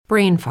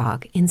brain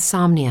fog,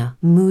 insomnia,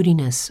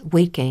 moodiness,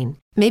 weight gain.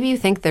 Maybe you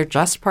think they're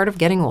just part of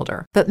getting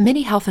older, but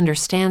MIDI Health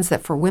understands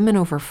that for women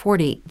over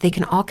 40, they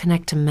can all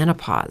connect to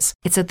menopause.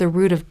 It's at the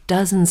root of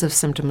dozens of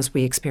symptoms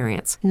we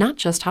experience, not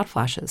just hot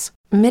flashes.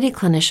 MIDI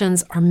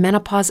clinicians are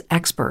menopause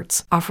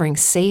experts, offering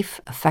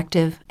safe,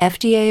 effective,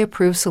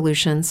 FDA-approved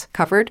solutions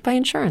covered by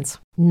insurance.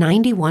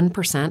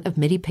 91% of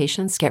MIDI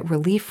patients get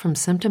relief from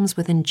symptoms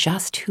within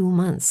just 2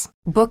 months.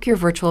 Book your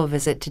virtual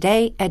visit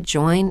today at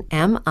joinmidi.com.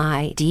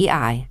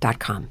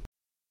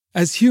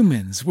 As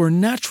humans, we're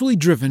naturally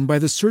driven by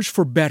the search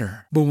for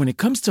better. But when it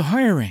comes to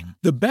hiring,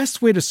 the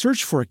best way to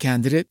search for a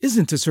candidate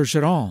isn't to search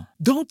at all.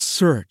 Don't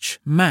search,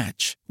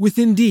 match with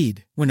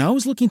Indeed. When I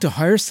was looking to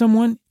hire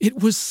someone,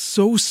 it was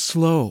so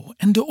slow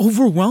and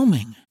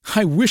overwhelming.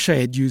 I wish I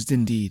had used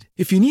Indeed.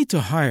 If you need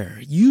to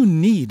hire, you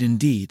need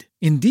Indeed.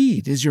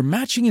 Indeed is your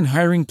matching and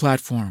hiring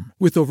platform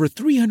with over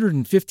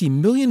 350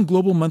 million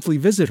global monthly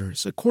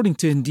visitors, according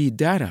to Indeed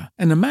data,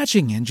 and a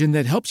matching engine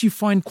that helps you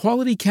find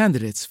quality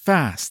candidates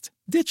fast.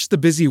 Ditch the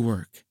busy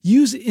work.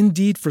 Use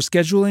Indeed for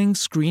scheduling,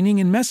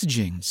 screening, and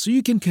messaging so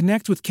you can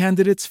connect with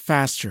candidates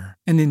faster.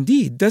 And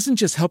Indeed doesn't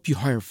just help you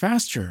hire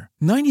faster.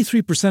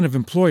 93% of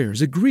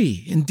employers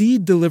agree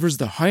Indeed delivers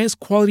the highest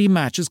quality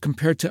matches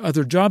compared to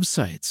other job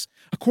sites,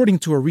 according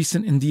to a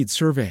recent Indeed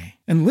survey.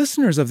 And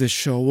listeners of this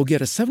show will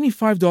get a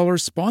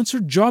 $75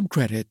 sponsored job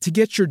credit to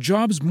get your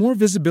jobs more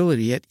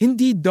visibility at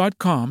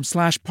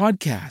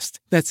Indeed.com/podcast.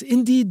 That's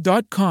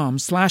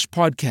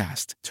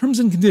Indeed.com/podcast. Terms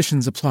and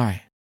conditions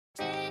apply.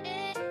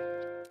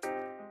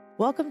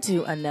 Welcome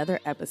to another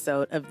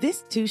episode of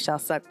This Too Shall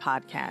Suck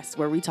podcast,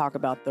 where we talk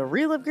about the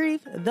real of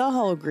grief, the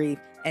whole grief,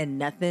 and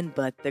nothing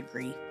but the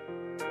grief.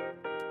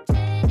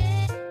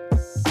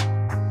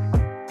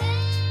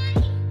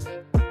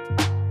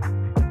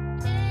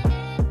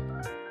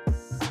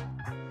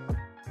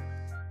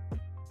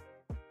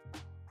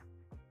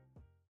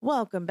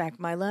 Welcome back,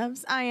 my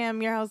loves. I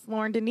am your host,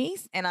 Lauren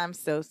Denise, and I'm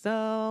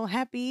so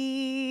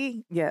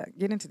happy. Yeah,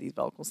 get into these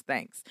vocals.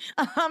 Thanks.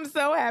 I'm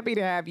so happy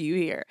to have you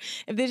here.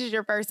 If this is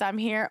your first time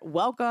here,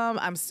 welcome.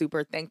 I'm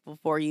super thankful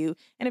for you.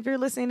 And if you're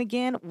listening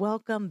again,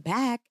 welcome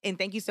back. And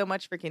thank you so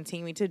much for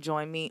continuing to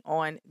join me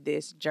on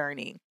this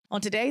journey.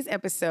 On today's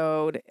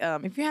episode,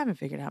 if you haven't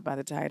figured out by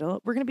the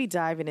title, we're going to be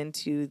diving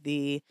into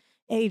the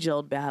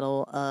age-old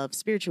battle of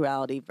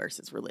spirituality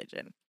versus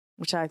religion,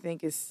 which I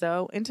think is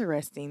so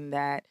interesting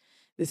that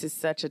this is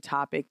such a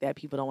topic that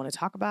people don't want to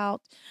talk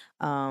about,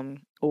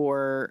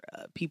 or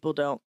people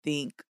don't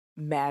think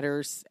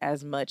matters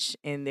as much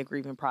in the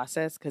grieving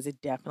process, because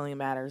it definitely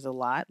matters a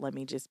lot. Let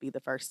me just be the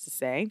first to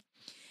say.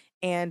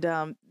 And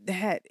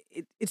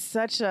it's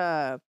such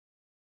a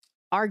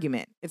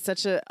argument. It's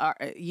such a,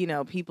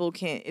 people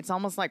can, it's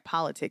almost like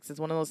politics. It's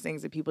one of those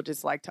things that people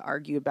just like to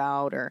argue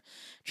about or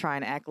try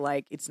and act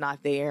like it's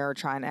not there or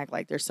try and act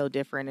like they're so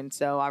different. And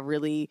so I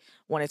really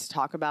wanted to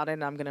talk about it.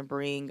 And I'm going to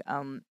bring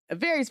a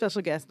very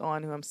special guest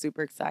on who I'm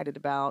super excited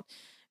about,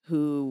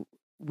 who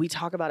we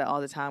talk about it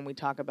all the time. We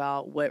talk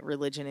about what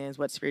religion is,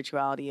 what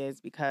spirituality is,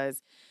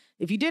 because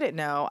if you didn't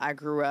know, I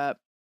grew up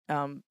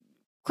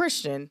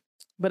Christian.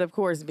 But of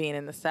course, being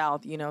in the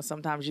South,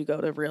 sometimes you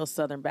go to real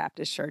Southern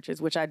Baptist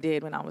churches, which I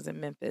did when I was in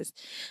Memphis.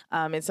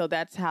 And so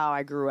that's how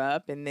I grew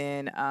up. And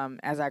then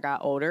as I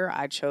got older,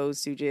 I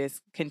chose to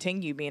just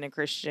continue being a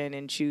Christian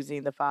and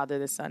choosing the Father,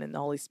 the Son, and the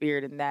Holy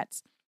Spirit. And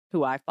that's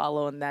who I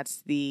follow. And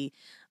that's the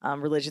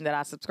religion that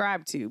I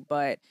subscribe to.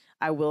 But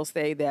I will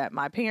say that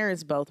my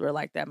parents both were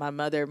like that. My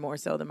mother more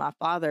so than my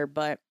father.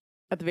 But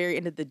at the very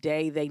end of the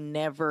day, they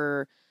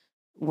never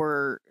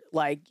were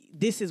like,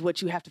 this is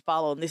what you have to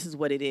follow and this is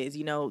what it is.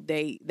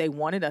 They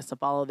wanted us to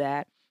follow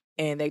that,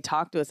 and they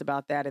talked to us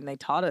about that, and they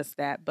taught us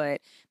that,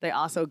 but they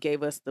also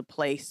gave us the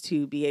place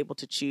to be able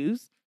to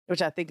choose,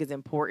 which I think is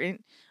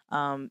important.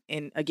 And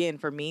again,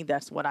 for me,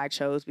 that's what I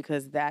chose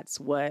because that's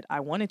what I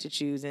wanted to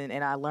choose,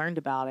 and I learned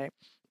about it.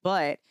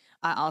 But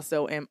I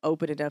also am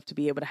open enough to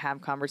be able to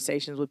have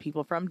conversations with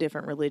people from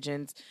different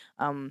religions,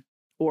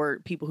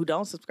 or people who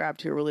don't subscribe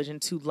to a religion,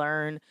 to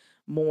learn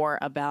more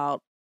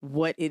about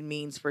what it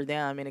means for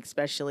them, and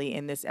especially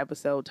in this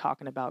episode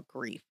talking about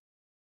grief.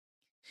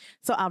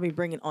 So I'll be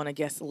bringing on a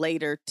guest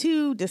later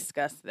to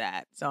discuss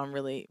that. So I'm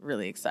really,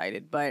 really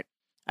excited. But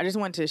I just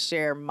want to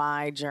share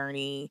my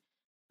journey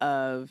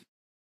of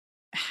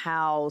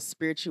how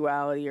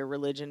spirituality or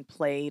religion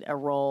played a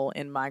role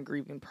in my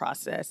grieving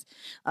process,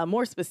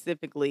 more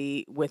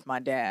specifically with my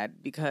dad,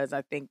 because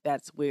I think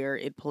that's where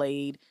it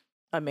played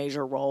a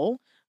major role,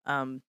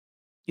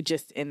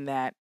 just in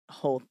that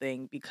whole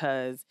thing,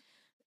 because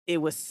it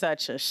was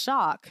such a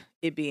shock,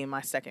 it being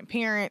my second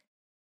parent,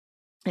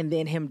 and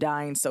then him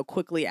dying so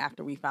quickly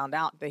after we found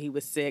out that he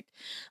was sick.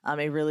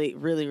 It really,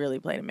 really, really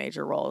played a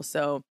major role.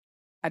 So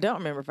I don't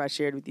remember if I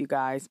shared with you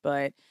guys,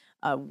 but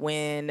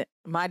when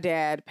my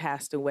dad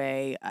passed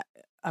away,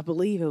 I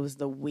believe it was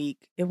the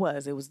week, about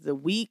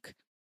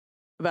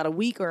a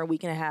week or a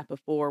week and a half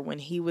before, when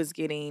he was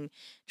getting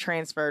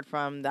transferred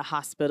from the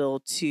hospital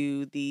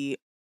to the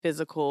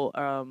physical,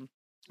 or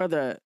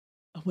the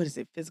what is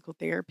it, physical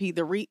therapy,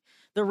 the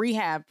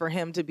rehab for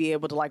him to be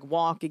able to like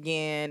walk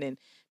again and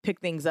pick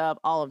things up,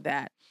 all of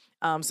that.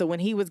 So when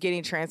he was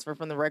getting transferred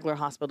from the regular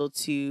hospital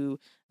to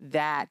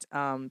that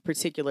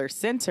particular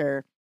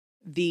center,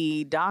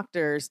 the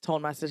doctors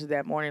told my sister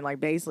that morning, like,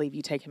 basically, if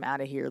you take him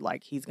out of here,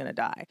 like, he's gonna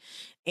die.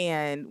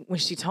 And when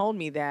she told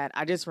me that,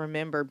 I just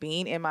remember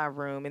being in my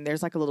room, and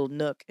there's like a little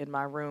nook in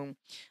my room.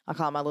 I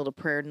call it my little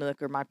prayer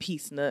nook or my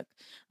peace nook,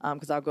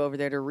 because I'll go over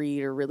there to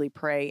read or really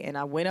pray. And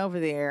I went over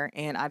there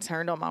and I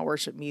turned on my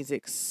worship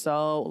music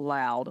so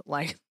loud,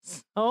 like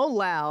so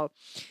loud.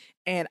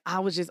 And I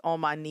was just on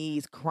my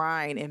knees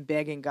crying and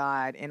begging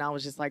God. And I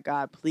was just like,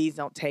 God, please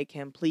don't take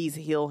him. Please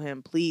heal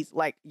him. Please,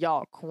 like,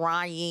 y'all,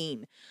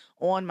 crying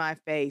on my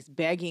face,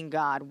 begging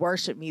God,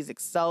 worship music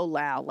so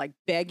loud, like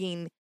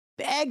begging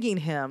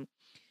him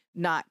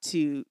not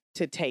to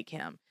take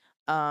him.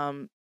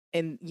 And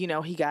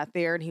he got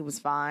there and he was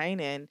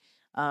fine. And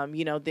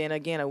then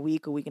again, a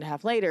week and a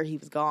half later, he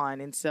was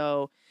gone. And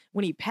so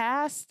when he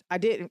passed,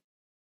 I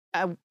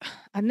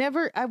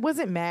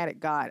wasn't mad at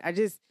God. I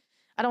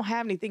don't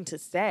have anything to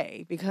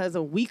say, because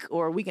a week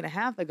and a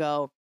half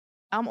ago,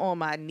 I'm on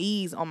my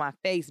knees, on my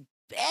face,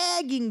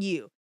 begging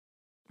you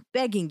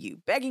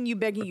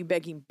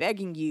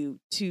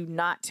to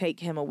not take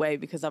him away,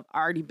 because I've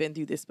already been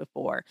through this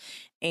before.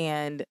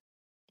 And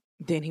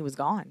then he was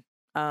gone.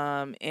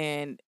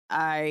 And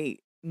I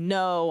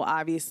know,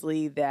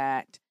 obviously,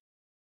 that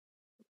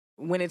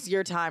when it's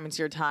your time,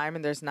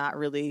 and there's not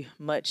really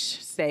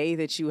much say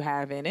that you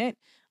have in it,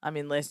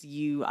 unless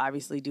you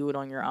obviously do it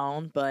on your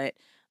own. But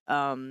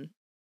I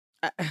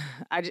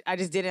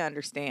just didn't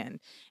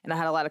understand, and I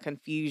had a lot of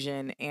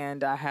confusion,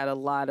 and I had a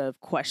lot of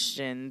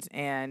questions,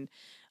 and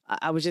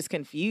I was just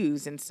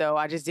confused. And so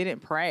I just didn't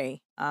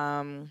pray.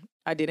 I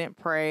didn't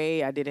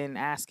pray. I didn't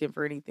ask him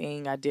for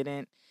anything. I just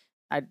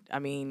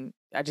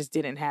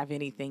didn't have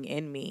anything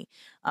in me.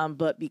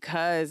 But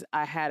because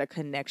I had a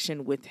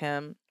connection with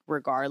him,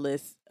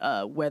 regardless,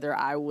 whether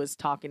I was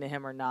talking to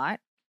him or not,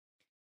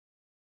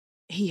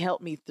 he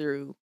helped me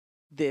through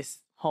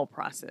this whole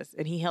process.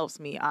 And he helps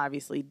me,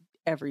 obviously,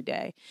 every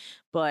day.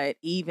 But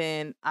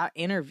even I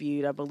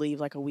interviewed, I believe,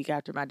 like a week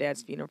after my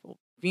dad's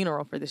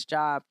funeral for this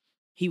job.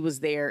 He was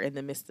there in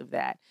the midst of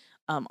that.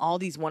 All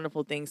these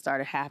wonderful things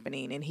started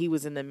happening, and he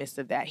was in the midst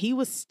of that. He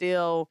was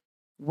still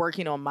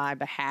working on my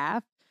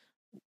behalf,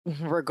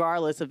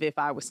 regardless of if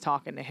I was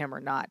talking to him or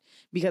not,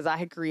 because I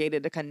had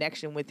created a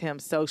connection with him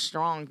so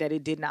strong that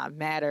it did not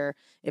matter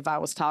if I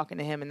was talking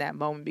to him in that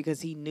moment,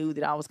 because he knew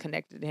that I was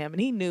connected to him, and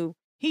he knew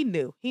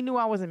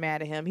I wasn't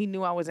mad at him. He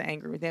knew I wasn't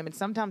angry with him. And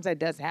sometimes that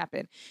does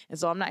happen. And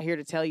so I'm not here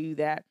to tell you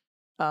that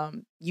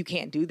you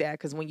can't do that,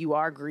 because when you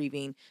are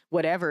grieving,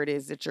 whatever it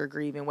is that you're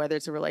grieving, whether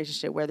it's a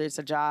relationship, whether it's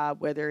a job,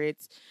 whether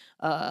it's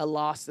a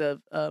loss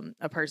of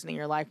a person in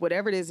your life,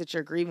 whatever it is that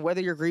you're grieving,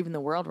 whether you're grieving the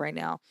world right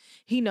now,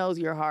 he knows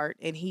your heart,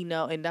 and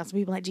and that's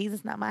when people like,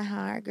 Jesus, not my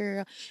heart,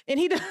 girl. And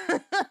he does.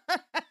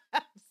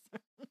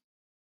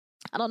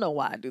 I don't know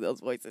why I do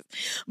those voices,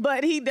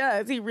 but he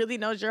does. He really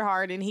knows your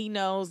heart, and he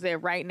knows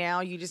that right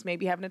now you just may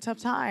be having a tough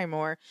time,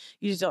 or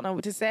you just don't know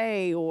what to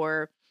say,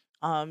 or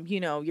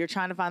you're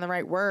trying to find the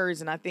right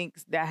words. And I think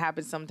that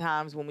happens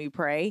sometimes when we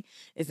pray,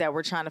 is that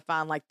we're trying to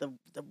find like the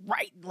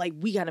right, like,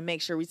 we got to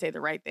make sure we say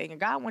the right thing. And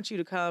God wants you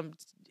to come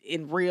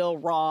in real,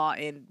 raw,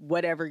 and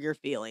whatever you're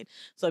feeling.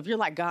 So if you're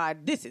like,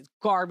 God, this is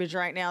garbage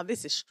right now,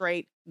 this is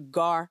straight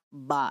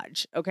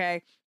garbage.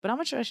 Okay. But I'm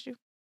going to trust you.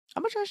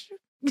 But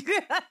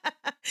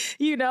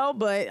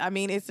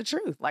it's the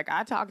truth. Like,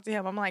 I talk to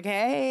him, I'm like,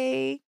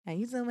 hey, how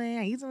you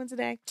doing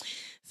today?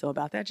 So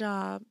about that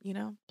job,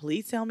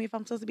 please tell me if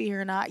I'm supposed to be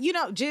here or not,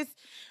 just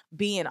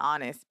being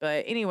honest.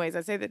 But anyways,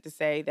 I say that to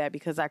say that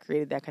because I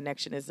created that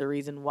connection is the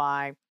reason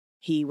why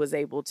he was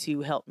able to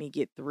help me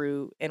get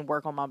through and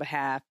work on my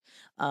behalf,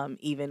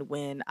 even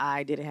when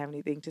I didn't have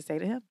anything to say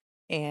to him.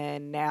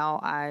 And now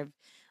I've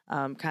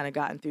kind of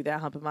gotten through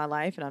that hump of my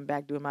life, and I'm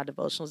back doing my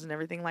devotionals and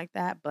everything like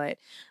that. But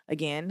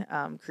again,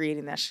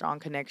 creating that strong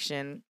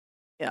connection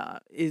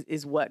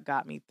is what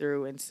got me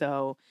through. And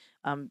so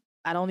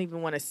I don't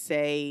even want to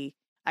say,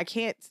 I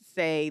can't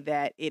say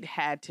that it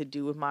had to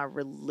do with my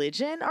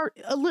religion, or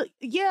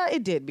yeah,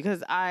 it did,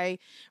 because I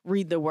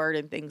read the word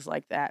and things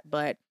like that.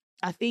 But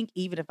I think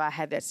even if I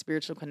had that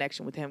spiritual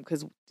connection with him,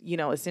 because,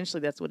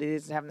 essentially that's what it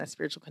is, having that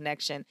spiritual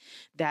connection,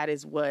 that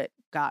is what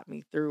got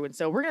me through. And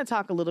so we're going to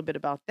talk a little bit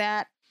about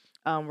that.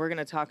 We're going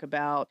to talk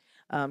about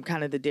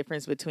kind of the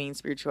difference between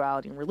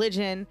spirituality and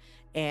religion,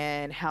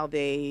 and how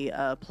they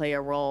play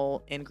a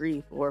role in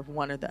grief, or if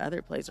one or the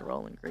other plays a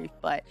role in grief.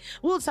 But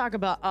we'll talk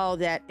about all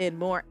that and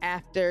more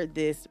after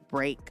this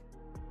break.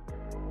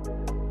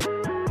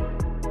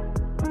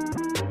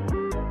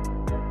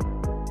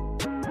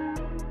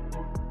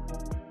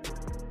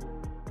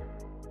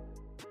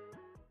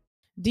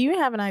 Do you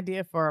have an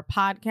idea for a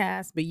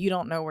podcast, but you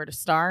don't know where to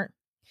start?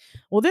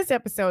 Well, this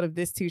episode of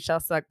This Too Shall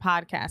Suck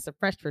podcast, A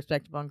Fresh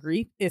Perspective on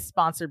Grief, is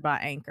sponsored by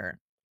Anchor.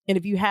 And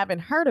if you haven't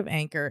heard of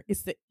Anchor,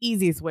 it's the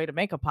easiest way to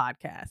make a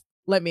podcast.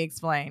 Let me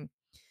explain.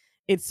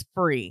 It's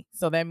free.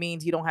 So that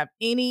means you don't have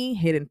any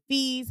hidden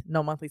fees,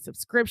 no monthly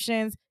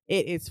subscriptions.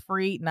 It is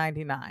free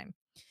 99.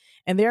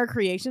 And there are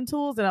creation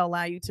tools that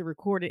allow you to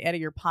record and edit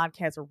your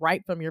podcast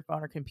right from your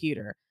phone or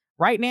computer.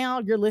 Right now,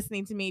 you're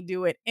listening to me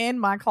do it in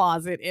my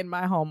closet in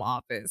my home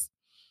office.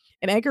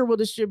 And Anchor will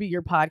distribute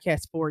your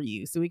podcast for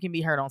you so it can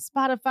be heard on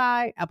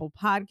Spotify, Apple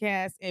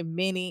Podcasts, and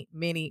many,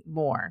 many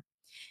more.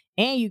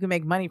 And you can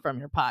make money from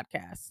your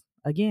podcast.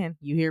 Again,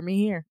 you hear me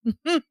here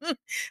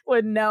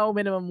with no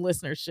minimum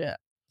listenership.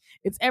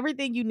 It's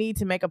everything you need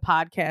to make a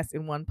podcast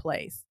in one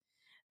place.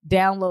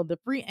 Download the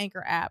free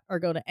Anchor app or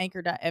go to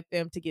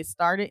anchor.fm to get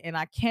started. And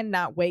I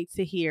cannot wait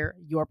to hear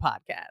your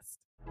podcast.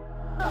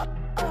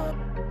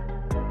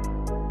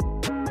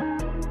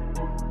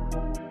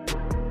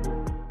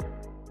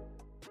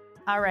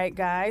 All right,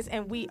 guys,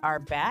 and we are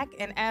back.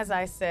 And as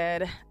I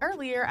said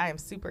earlier, I am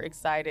super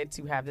excited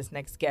to have this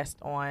next guest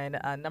on.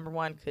 Number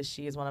one, because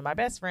she is one of my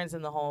best friends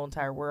in the whole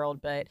entire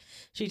world, but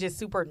she's just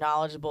super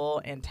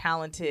knowledgeable and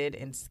talented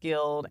and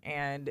skilled.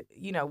 And,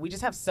 you know, we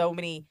just have so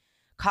many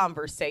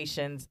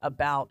conversations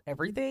about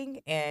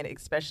everything, and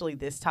especially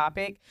this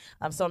topic.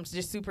 So I'm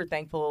just super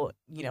thankful,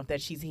 you know,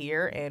 that she's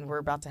here and we're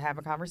about to have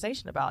a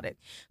conversation about it.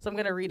 So I'm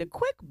going to read a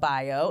quick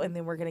bio and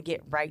then we're going to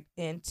get right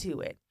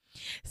into it.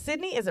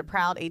 Sydney is a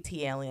proud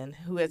ATLian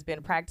who has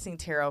been practicing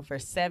tarot for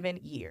 7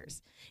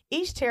 years.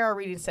 Each tarot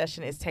reading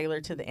session is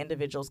tailored to the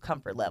individual's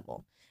comfort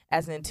level.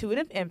 As an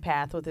intuitive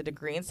empath with a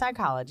degree in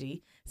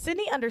psychology,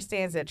 Sydney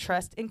understands that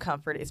trust and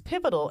comfort is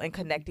pivotal in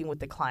connecting with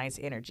the client's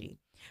energy.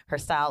 Her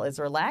style is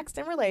relaxed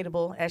and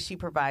relatable as she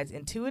provides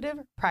intuitive,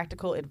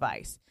 practical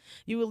advice.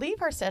 You will leave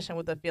her session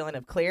with a feeling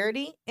of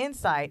clarity,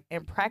 insight,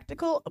 and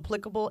practical,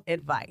 applicable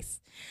advice.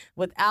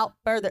 Without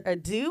further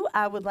ado,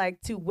 I would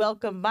like to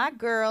welcome my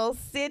girl,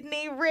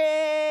 Sydney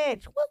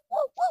Rich. Woo,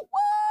 woo, woo, woo.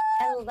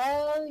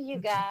 Hello, you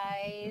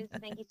guys.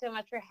 Thank you so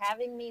much for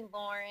having me,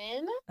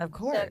 Lauren. Of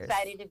course. So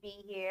excited to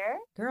be here.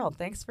 Girl,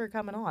 thanks for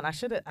coming on. I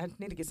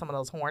need to get some of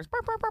those horns.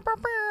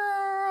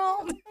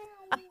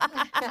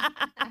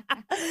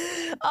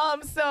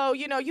 So,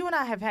 you know, you and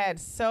I have had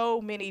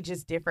so many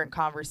just different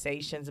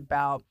conversations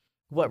about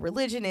what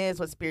religion is,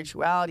 what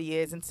spirituality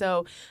is. And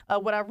so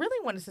what I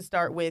really wanted to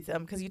start with,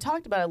 because you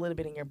talked about it a little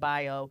bit in your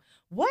bio,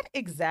 what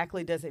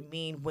exactly does it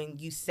mean when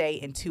you say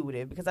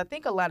intuitive? Because I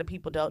think a lot of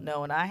people don't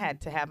know, and I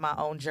had to have my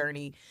own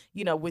journey,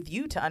 you know, with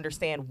you to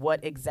understand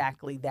what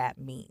exactly that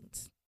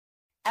means.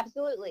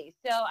 Absolutely.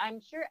 So I'm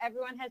sure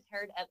everyone has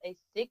heard of a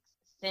sixth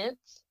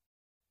sense.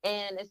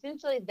 And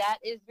essentially that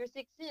is your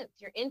sixth sense.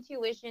 Your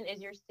intuition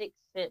is your sixth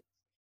sense.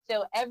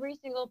 So every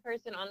single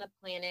person on the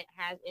planet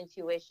has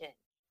intuition.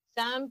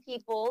 Some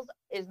people's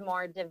is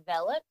more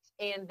developed,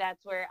 and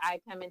that's where I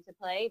come into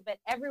play, but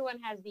everyone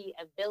has the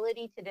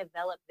ability to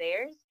develop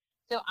theirs.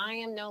 So I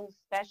am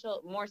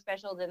more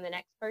special than the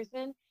next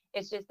person.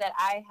 It's just that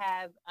I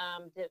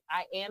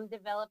am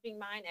developing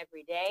mine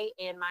every day,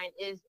 and mine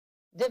is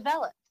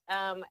developed.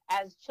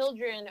 As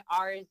children,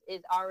 ours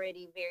is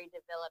already very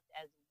developed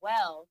as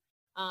well.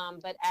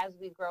 But as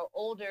we grow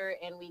older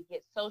and we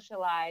get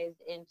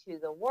socialized into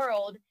the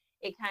world,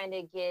 it kind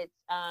of gets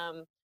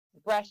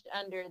brushed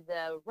under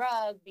the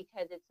rug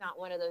because it's not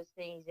one of those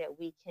things that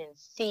we can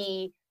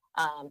see,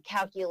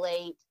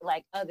 calculate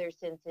like other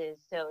senses.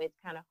 So it's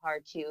kind of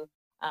hard to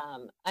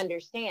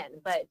understand.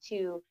 But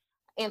to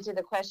answer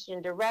the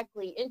question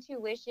directly,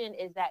 intuition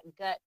is that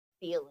gut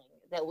feeling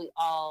that we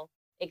all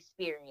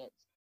experience.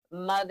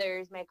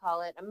 Mothers may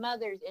call it a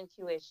mother's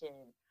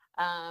intuition.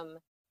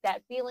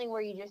 That feeling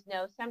where you just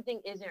know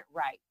something isn't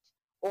right,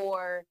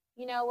 or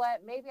you know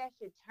what, maybe I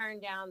should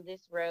turn down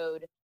this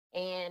road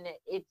and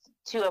it's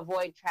to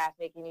avoid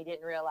traffic and you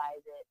didn't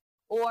realize it,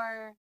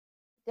 or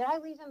did I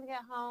leave something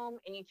at home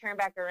and you turn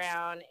back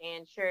around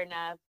and sure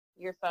enough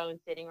your phone's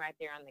sitting right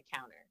there on the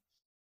counter.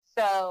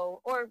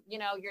 So, or you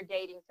know, you're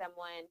dating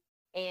someone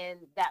and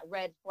that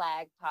red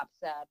flag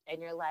pops up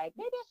and you're like,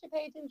 maybe I should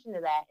pay attention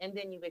to that, and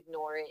then you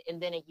ignore it,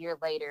 and then a year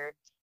later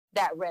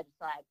that red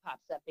flag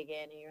pops up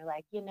again and you're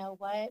like, you know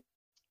what,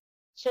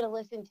 should have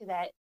listened to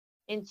that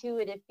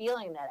intuitive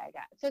feeling that I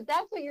got. So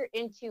that's what your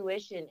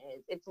intuition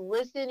is. It's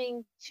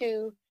listening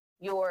to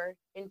your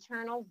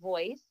internal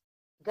voice,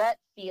 gut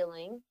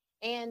feeling,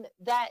 and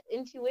that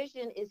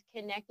intuition is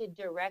connected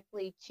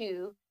directly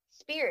to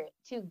spirit,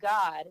 to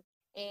God.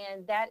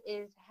 And that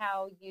is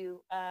how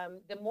you,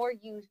 the more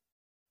you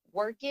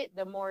work it,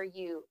 the more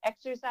you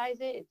exercise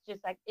it. It's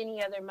just like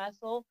any other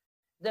muscle.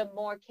 The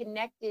more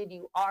connected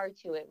you are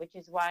to it, which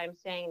is why I'm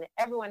saying that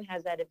everyone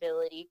has that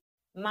ability.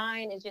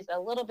 Mine is just a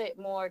little bit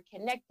more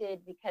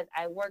connected because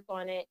I work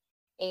on it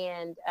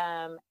and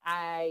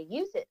I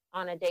use it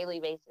on a daily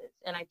basis,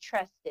 and I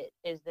trust it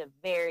is the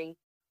very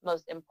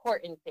most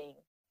important thing,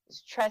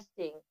 is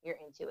trusting your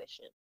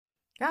intuition.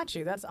 Got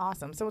you. That's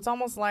awesome. So it's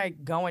almost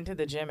like going to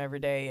the gym every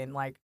day and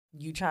like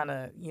you trying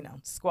to, you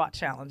know, squat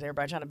challenge.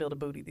 Everybody trying to build a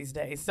booty these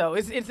days. So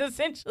it's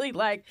essentially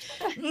like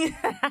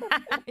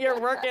you're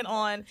working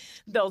on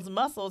those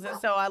muscles. And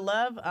so I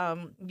love,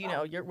 you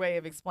know, your way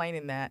of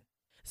explaining that.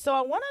 So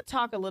I want to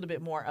talk a little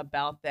bit more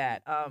about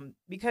that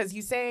because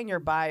you say in your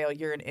bio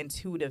you're an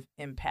intuitive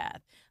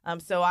empath.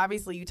 So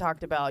obviously you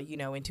talked about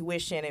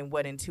intuition and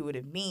what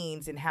intuitive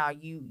means and how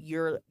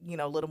you're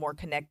a little more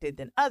connected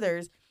than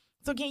others.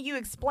 So can you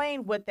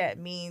explain what that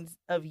means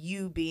of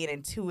you being an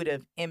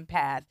intuitive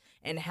empath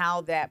and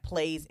how that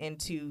plays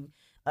into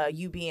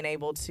you being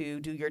able to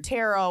do your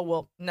tarot?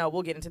 Well, no,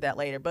 we'll get into that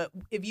later. But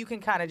if you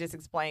can kind of just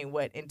explain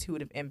what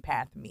intuitive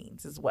empath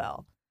means as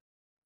well.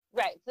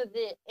 Right. So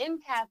the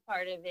empath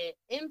part of it,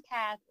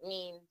 empath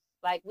means,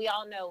 like, we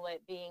all know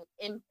what being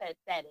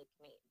empathetic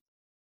means.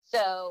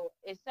 So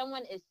if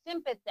someone is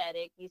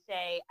sympathetic, you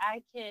say,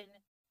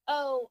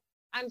 oh,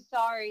 I'm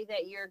sorry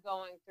that you're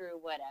going through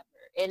whatever.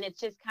 And it's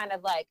just kind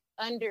of like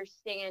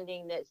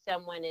understanding that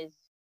someone is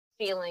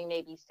feeling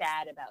maybe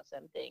sad about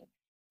something.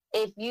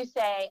 If you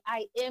say,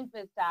 I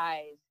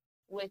empathize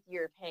with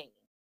your pain,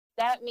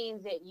 that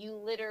means that you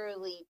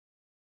literally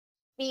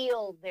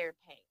feel their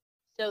pain.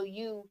 So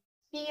you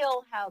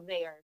feel how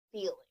they are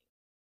feeling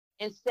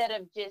instead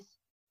of just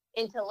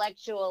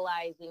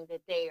intellectualizing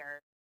that they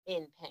are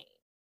in pain.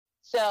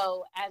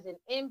 So as an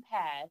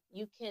empath,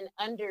 you can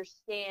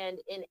understand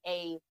in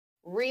a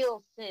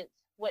real sense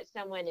what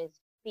someone is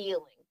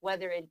feeling,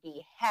 whether it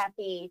be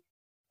happy,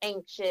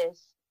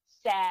 anxious,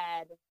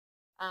 sad.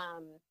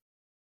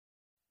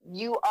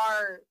 You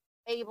are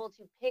able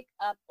to pick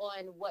up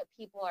on what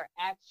people are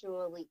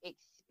actually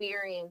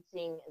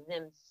experiencing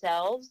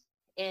themselves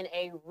in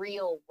a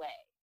real way.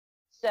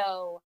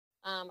 So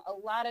a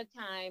lot of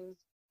times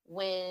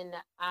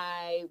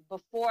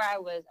before I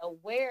was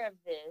aware of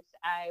this,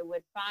 I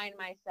would find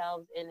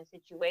myself in a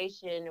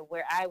situation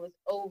where I was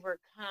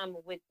overcome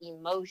with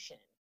emotion.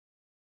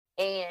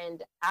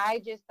 And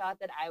I just thought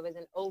that I was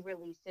an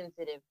overly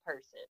sensitive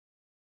person.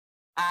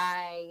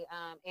 I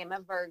am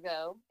a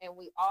Virgo, and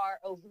we are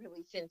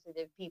overly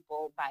sensitive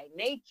people by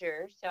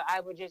nature. So I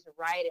would just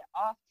write it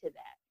off to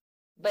that.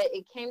 But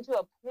it came to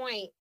a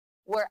point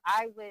where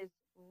I was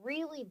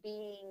really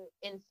being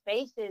in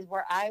spaces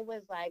where I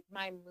was like,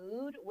 my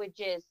mood would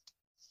just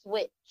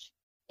switch,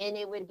 and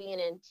it would be an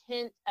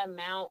intense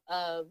amount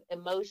of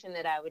emotion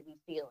that I would be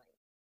feeling.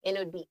 And it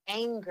would be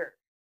anger,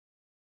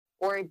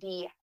 or it'd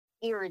be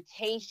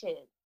irritation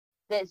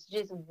that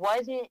just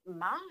wasn't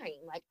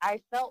mine. Like,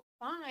 I felt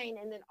fine,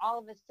 and then all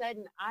of a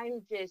sudden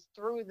I'm just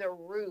through the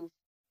roof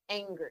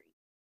angry.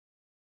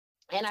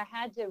 And I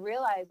had to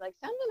realize, like,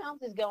 something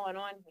else is going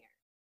on here.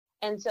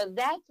 And so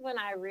that's when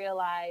I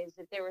realized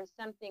that there was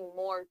something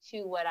more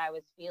to what I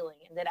was feeling,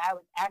 and that I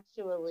was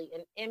actually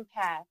an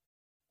empath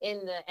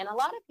and a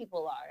lot of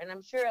people are, and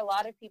I'm sure a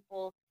lot of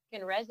people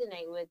can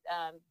resonate with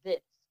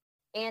this.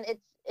 And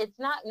it's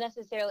not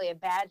necessarily a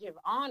badge of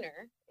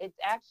honor. It's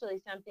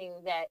actually something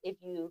that if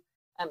you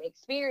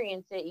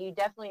experience it, you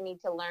definitely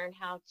need to learn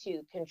how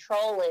to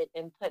control it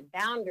and put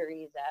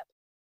boundaries up,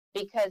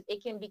 because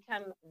it can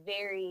become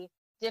very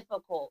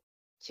difficult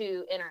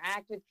to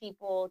interact with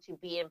people, to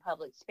be in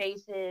public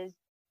spaces,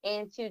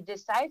 and to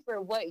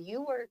decipher what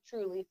you are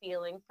truly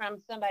feeling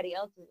from somebody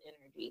else's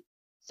energy.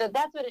 So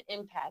that's what an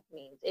empath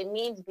means. It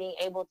means being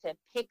able to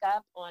pick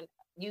up on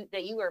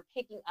that you are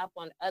picking up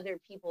on other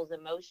people's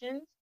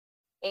emotions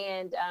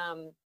and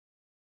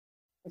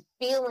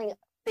feeling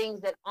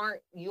things that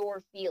aren't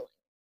your feeling.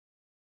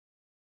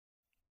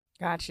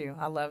 Got you.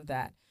 I love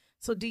that.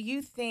 So do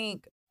you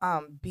think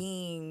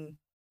being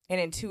an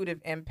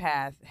intuitive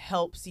empath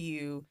helps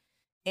you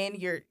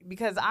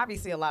because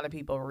obviously a lot of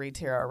people read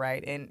tarot,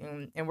 right?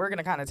 And we're going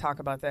to kind of talk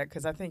about that,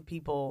 because I think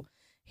people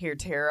hear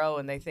tarot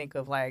and they think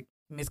of like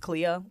Miss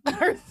Cleo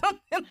or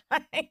something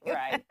like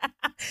right. that.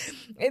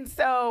 And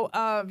so,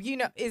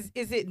 is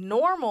it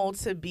normal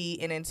to be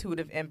an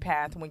intuitive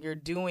empath when you're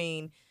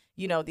doing,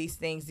 these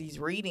things, these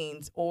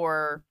readings,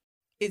 or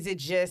is it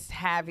just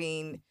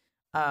having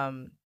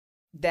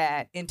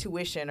that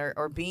intuition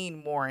or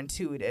being more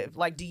intuitive?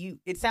 Like,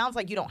 it sounds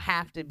like you don't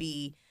have to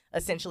be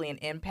essentially an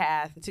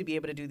empath to be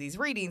able to do these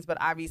readings, but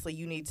obviously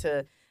you need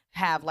to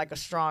have like a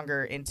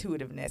stronger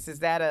intuitiveness. Is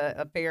that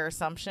a fair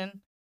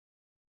assumption?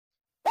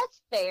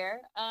 That's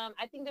fair.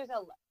 I think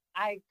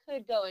I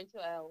could go into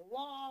a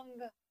long,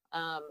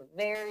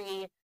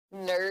 very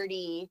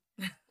nerdy,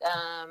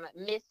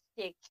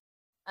 mystic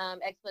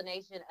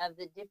explanation of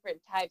the different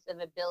types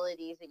of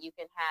abilities that you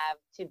can have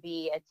to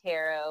be a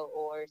tarot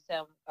or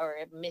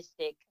a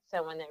mystic,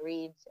 someone that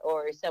reads,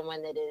 or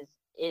someone that is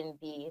in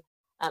the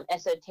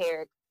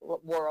esoteric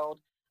world.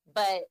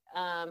 But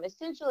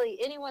essentially,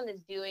 anyone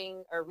that's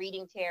doing or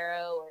reading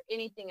tarot or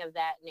anything of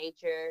that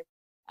nature,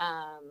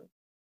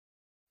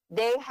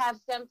 they have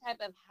some type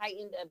of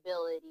heightened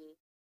ability,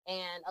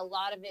 and a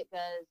lot of it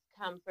does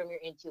come from your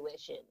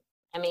intuition.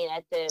 I mean,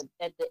 at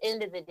the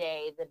end of the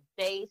day, the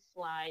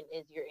baseline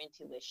is your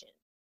intuition.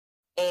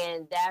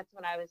 And that's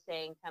what I was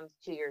saying comes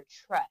to your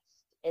trust.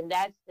 And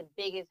that's the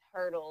biggest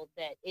hurdle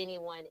that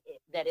anyone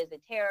that is a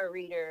tarot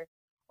reader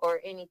or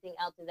anything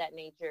else of that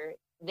nature,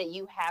 that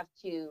you have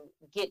to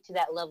get to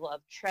that level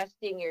of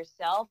trusting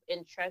yourself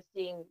and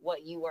trusting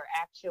what you are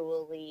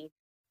actually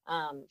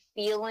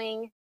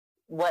feeling,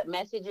 what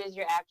messages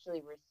you're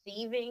actually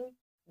receiving,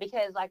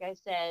 because like I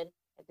said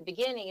at the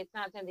beginning, it's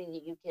not something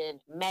that you can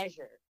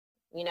measure.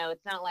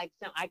 It's not like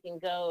I can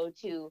go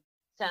to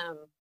some,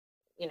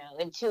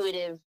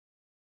 intuitive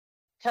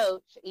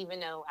coach, even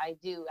though I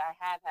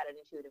have had an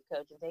intuitive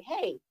coach and say,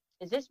 hey,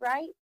 is this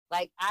right?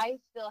 Like, I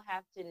still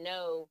have to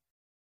know,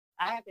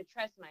 I have to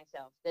trust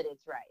myself that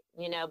it's right,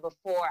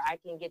 before I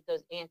can get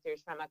those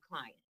answers from a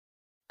client.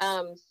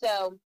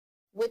 So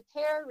with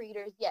tarot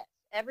readers, yes,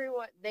 I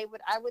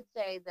would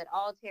say that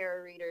all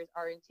tarot readers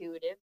are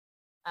intuitive.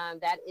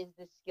 That is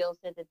the skill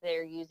set that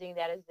they're using.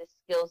 That is the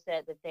skill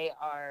set that they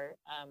are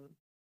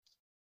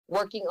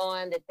working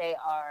on, that they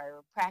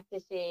are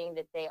practicing,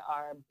 that they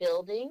are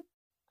building.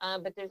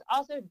 But there's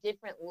also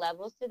different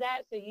levels to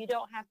that. So you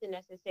don't have to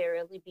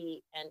necessarily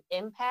be an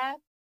empath.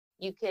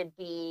 You could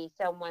be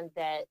someone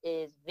that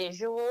is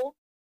visual.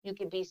 You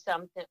could be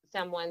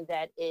someone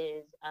that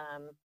is,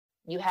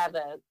 you have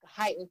a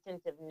heightened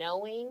sense of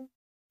knowing.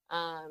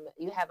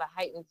 You have a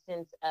heightened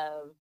sense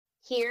of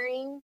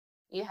hearing.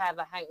 You have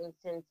a heightened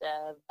sense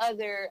of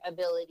other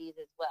abilities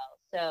as well.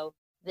 So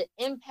the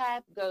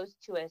empath goes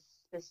to a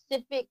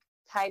specific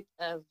type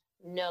of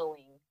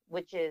knowing,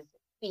 which is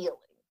feeling.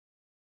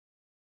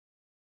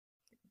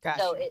 Gotcha.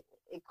 So it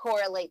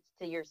correlates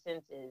to your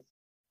senses,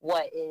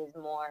 what you're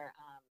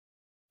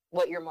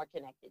more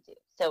connected to.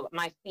 So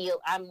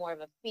I'm more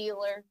of a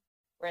feeler,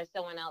 whereas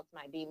someone else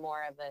might be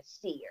more of a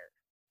seer.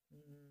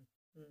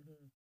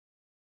 Mm-hmm.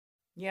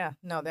 Yeah,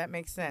 no, that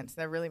makes sense.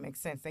 That really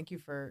makes sense. Thank you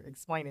for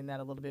explaining that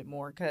a little bit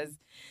more, because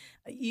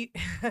you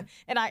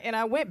and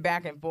I went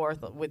back and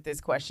forth with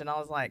this question. I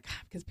was like,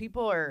 because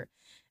people are,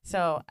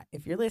 so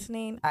if you're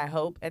listening, I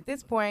hope at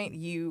this point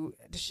you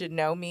should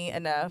know me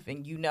enough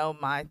and you know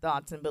my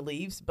thoughts and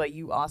beliefs, but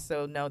you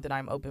also know that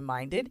I'm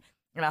open-minded.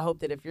 And I hope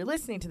that if you're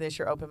listening to this,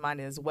 you're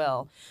open-minded as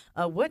well.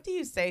 What do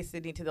you say,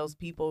 Sydney, to those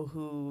people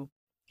who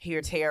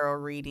hear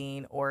tarot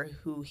reading or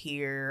who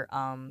hear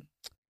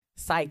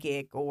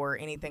psychic or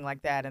anything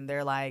like that, and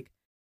they're like,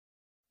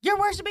 you're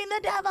worshiping the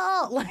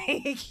devil,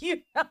 like,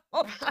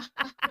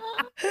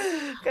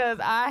 because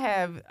I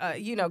have,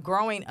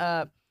 growing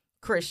up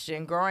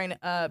Christian, growing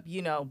up,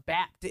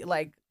 Baptist,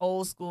 like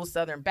old school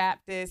Southern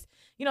Baptist,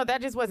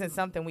 that just wasn't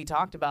something we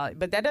talked about.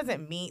 But that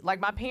doesn't mean, like,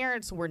 my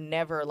parents were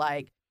never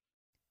like,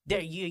 there,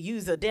 you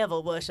use a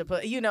devil worshiper,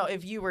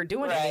 if you were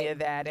doing any of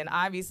that. And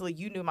obviously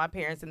you knew my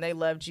parents and they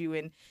loved you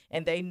and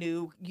they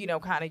knew,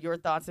 kind of your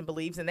thoughts and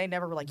beliefs, and they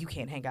never were like, you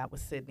can't hang out with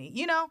Sydney,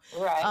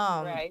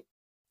 Right.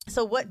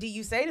 So what do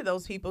you say to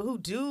those people who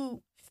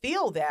do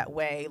feel that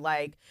way?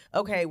 Like,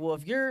 okay, well,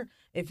 if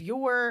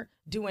you're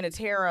doing a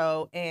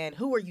tarot, and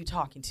who are you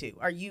talking to?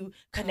 Are you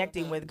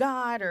connecting with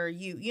God, or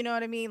you know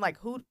what I mean? Like,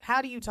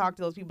 how do you talk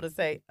to those people to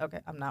say, okay,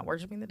 I'm not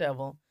worshiping the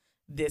devil.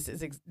 This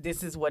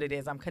is what it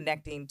is. I'm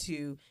connecting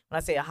to, when I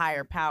say a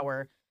higher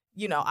power,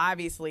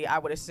 obviously I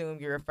would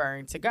assume you're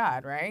referring to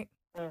God, right?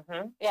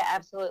 Mm-hmm. Yeah,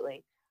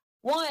 absolutely.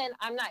 One,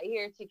 I'm not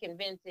here to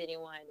convince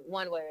anyone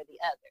one way or the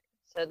other.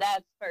 So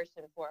that's first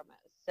and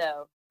foremost.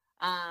 So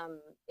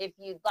if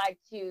you'd like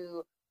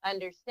to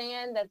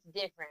understand, that's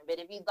different. But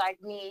if you'd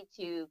like me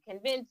to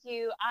convince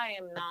you, I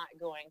am not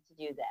going to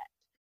do that.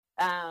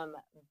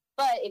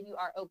 But if you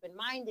are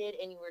open-minded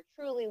and you are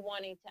truly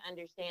wanting to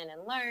understand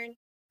and learn,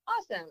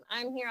 awesome.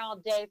 I'm here all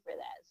day for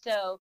that.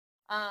 So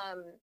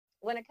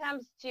when it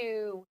comes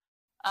to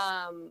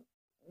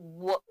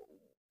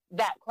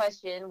that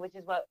question, which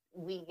is what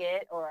we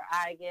get or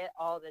I get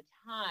all the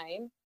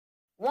time,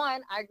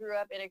 one, I grew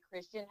up in a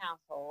Christian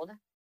household.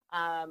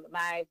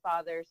 My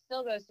father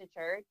still goes to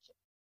church,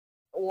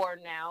 or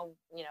now,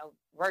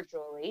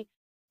 virtually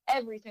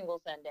every single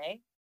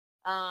Sunday.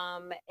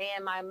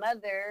 And my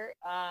mother,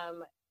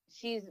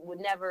 she's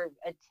never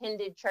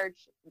attended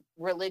church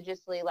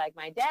religiously like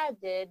my dad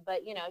did,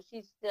 but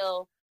she's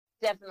still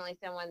definitely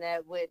someone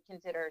that would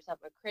consider herself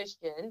a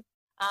Christian,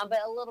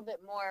 but a little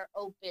bit more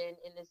open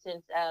in the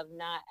sense of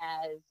not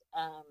as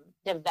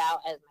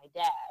devout as my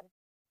dad.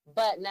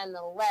 But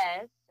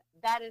nonetheless,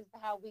 that is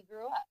how we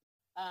grew up.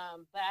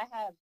 But I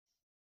have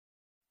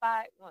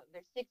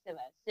there's 6 of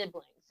us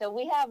siblings, so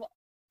we have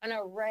an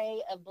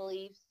array of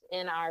beliefs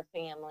in our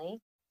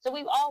family. So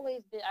I've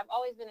always been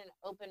an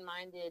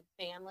open-minded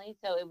family.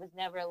 So it was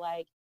never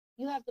like,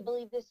 you have to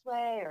believe this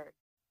way or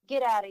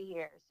get out of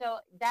here. So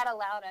that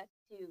allowed us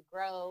to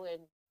grow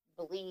and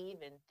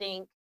believe and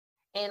think.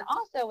 And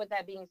also, with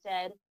that being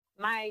said,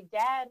 my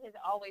dad has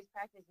always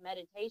practiced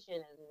meditation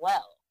as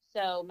well.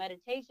 So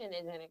meditation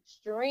is an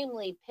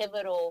extremely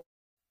pivotal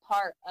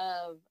part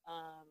of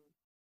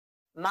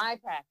my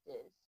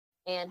practice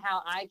and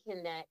how I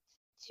connect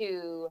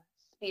to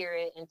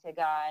spirit and to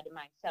God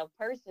myself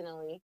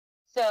personally.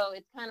 So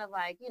it's kind of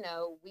like,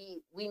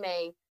 we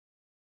may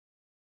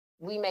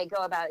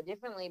go about it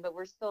differently, but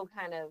we're still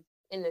kind of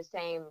in the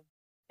same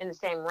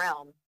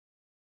realm.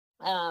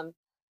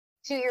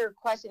 To your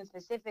question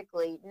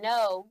specifically,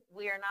 no,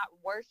 we are not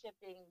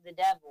worshiping the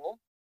devil.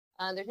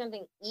 There's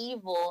nothing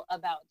evil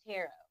about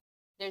tarot.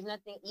 There's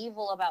nothing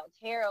evil about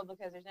tarot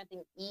because there's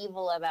nothing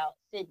evil about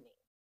Sydney.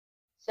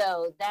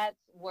 So that's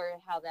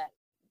how that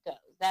goes.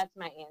 That's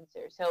my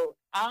answer. So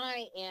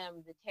I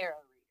am the tarot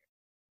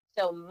reader.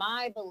 So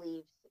my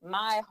beliefs,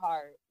 my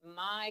heart,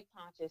 my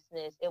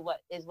consciousness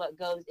is what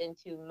goes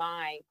into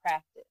my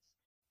practice.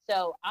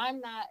 So I'm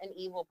not an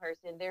evil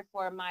person,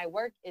 therefore my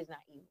work is not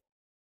evil.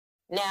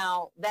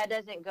 Now, that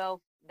doesn't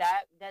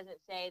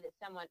say that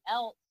someone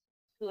else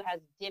who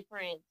has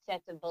different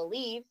sets of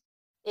beliefs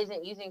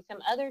isn't using some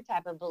other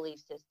type of belief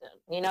system.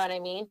 You know what I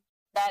mean?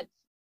 That's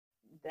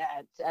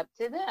up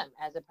to them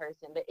as a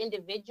person. But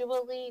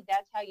individually,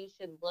 that's how you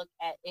should look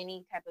at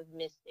any type of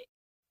mystic,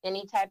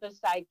 any type of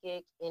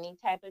psychic, any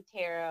type of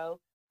tarot.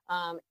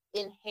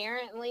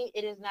 Inherently,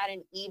 it is not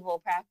an evil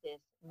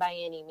practice by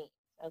any means.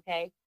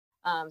 Okay.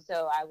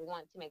 So I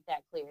want to make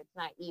that clear. It's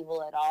not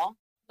evil at all.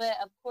 But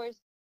of course,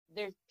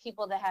 there's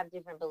people that have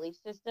different belief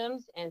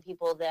systems and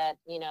people that,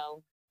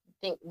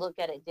 look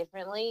at it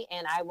differently.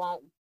 And I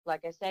won't,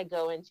 like I said,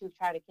 go into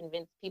try to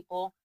convince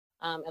people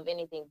of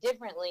anything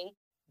differently,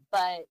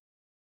 but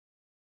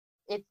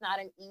it's not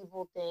an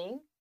evil thing.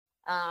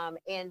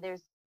 And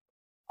there's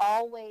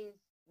always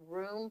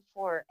room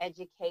for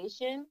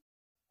education.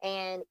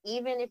 And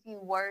even if you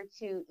were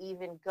to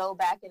even go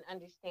back and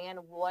understand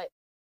what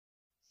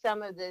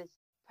some of the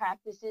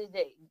practices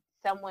that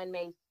someone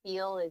may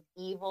feel is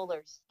evil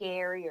or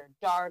scary or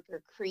dark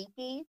or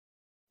creepy,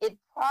 it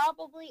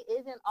probably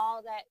isn't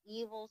all that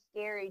evil,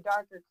 scary,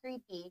 dark, or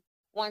creepy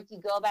once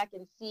you go back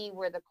and see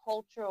where the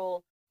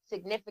cultural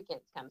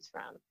significance comes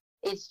from.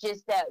 It's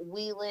just that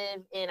we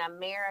live in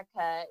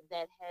America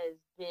that has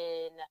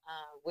been,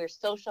 we're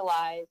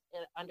socialized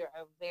under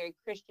a very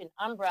Christian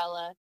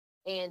umbrella,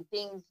 and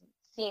things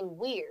seem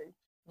weird.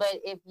 But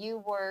if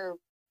you were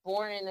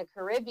born in the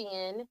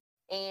Caribbean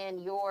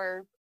and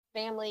your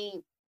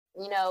family,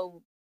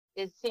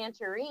 is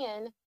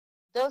Santeurian,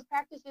 those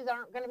practices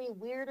aren't going to be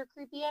weird or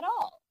creepy at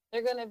all.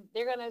 They're going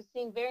to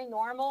seem very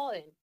normal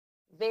and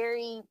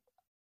very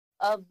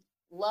of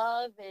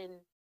love. And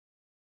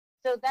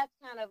so that's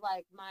kind of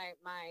like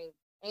my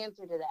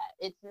answer to that.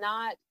 It's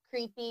not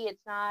creepy.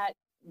 It's not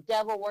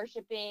devil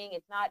worshiping.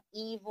 It's not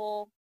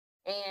evil.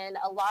 And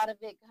a lot of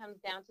it comes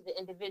down to the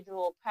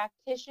individual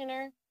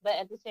practitioner. But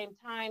at the same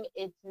time,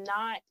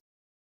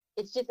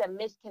 it's just a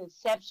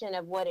misconception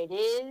of what it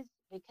is,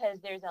 because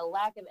there's a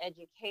lack of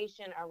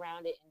education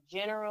around it in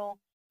general.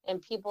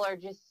 And people are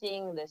just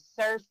seeing the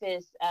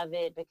surface of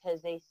it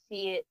because they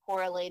see it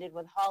correlated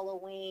with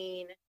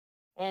Halloween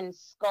and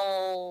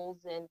skulls,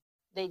 and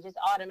they just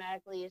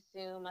automatically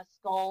assume a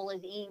skull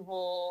is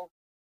evil,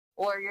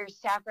 or you're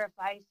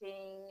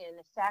sacrificing, and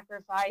the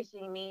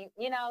sacrificing means,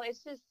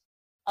 it's just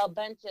a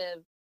bunch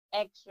of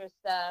extra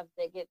stuff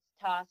that gets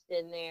tossed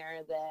in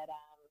there that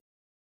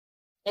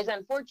is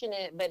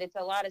unfortunate, but it's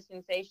a lot of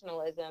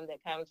sensationalism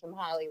that comes from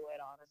Hollywood,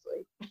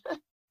 honestly.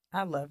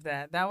 I love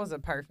that. That was a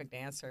perfect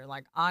answer.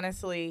 Like,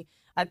 honestly,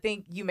 I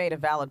think you made a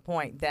valid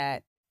point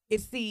that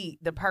it's the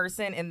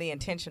person and the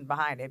intention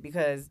behind it,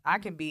 because I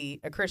can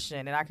be a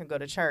Christian and I can go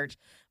to church,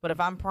 but if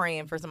I'm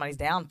praying for somebody's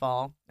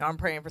downfall, or I'm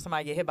praying for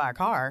somebody to get hit by a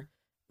car,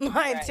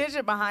 my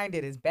intention behind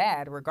it is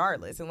bad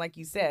regardless. And like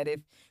you said,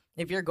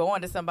 if you're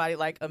going to somebody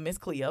like a Miss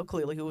Cleo,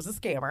 clearly who was a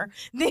scammer,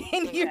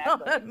 then you know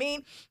what I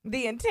mean?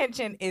 The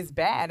intention is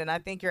bad. And I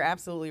think you're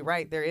absolutely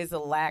right. There is a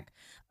lack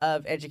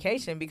of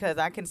education, because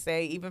I can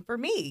say, even for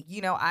me,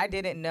 I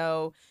didn't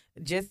know,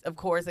 just, of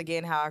course,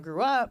 again, how I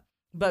grew up,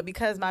 but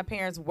because my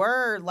parents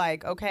were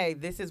like, okay,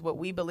 this is what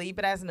we believe.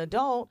 But as an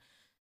adult,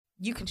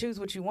 you can choose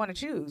what you want to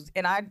choose.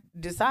 And I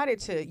decided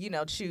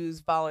to,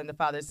 choose following the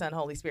Father, Son,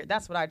 Holy Spirit.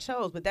 That's what I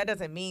chose. But that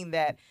doesn't mean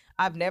that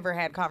I've never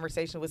had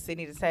conversation with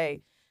Sydney to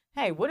say,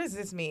 hey, what does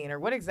this mean? Or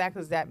what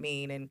exactly does that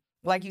mean? And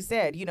like you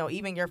said,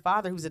 even your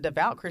father, who's a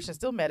devout Christian,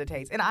 still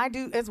meditates. And I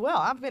do as well.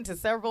 I've been to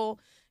several,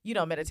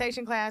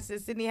 meditation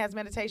classes. Sydney has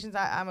meditations.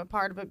 I'm a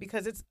part of it,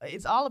 because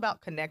it's all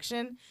about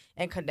connection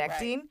and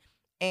connecting. Right.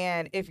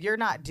 And if you're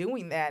not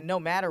doing that, no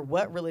matter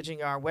what religion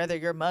you are, whether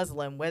you're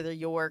Muslim, whether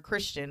you're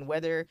Christian,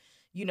 whether,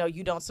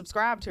 you don't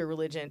subscribe to a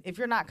religion, if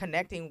you're not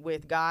connecting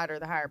with God or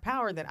the higher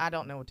power, then I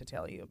don't know what to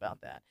tell you about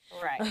that.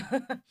 Right.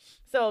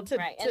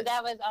 And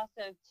that was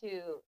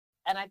also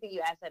and I think you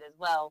asked that as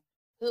well,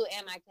 who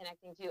am I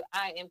connecting to?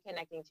 I am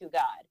connecting to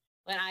God.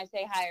 When I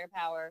say higher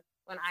power,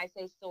 when I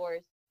say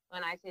source,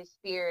 when I say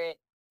spirit,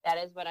 that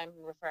is what I'm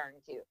referring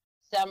to.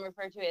 Some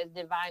refer to it as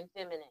divine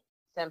feminine.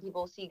 Some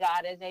people see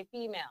God as a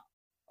female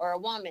or a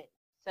woman.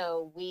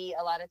 So we,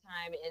 a lot of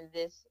time in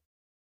this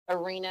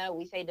arena,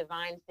 we say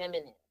divine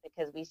feminine,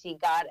 because we see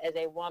God as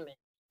a woman,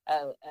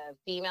 a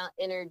female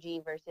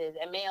energy versus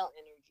a male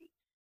energy.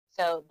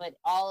 So, but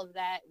all of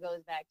that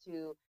goes back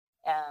to,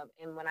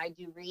 and when I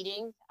do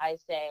readings, I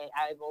say,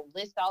 I will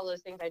list all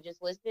those things I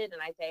just listed,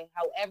 and I say,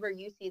 however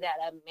you see that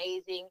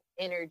amazing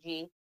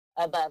energy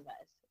above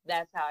us.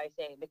 That's how I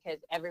say it, because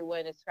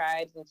everyone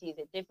ascribes and sees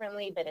it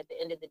differently. But at the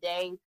end of the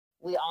day,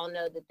 we all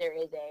know that there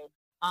is a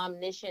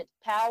omniscient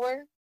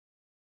power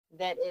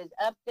that is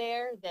up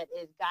there, that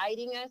is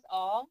guiding us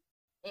all.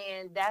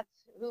 And that's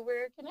who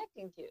we're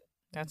connecting to.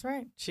 That's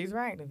right. She's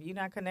right. If you're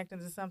not connecting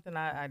to something,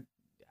 I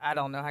I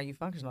don't know how you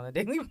function on a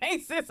daily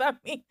basis. I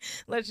mean,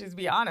 let's just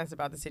be honest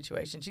about the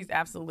situation. She's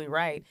absolutely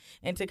right.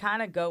 And to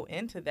kind of go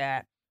into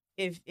that,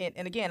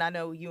 and again, I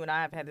know you and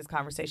I have had this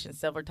conversation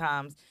several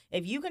times.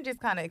 If you can just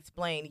kind of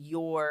explain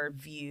your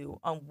view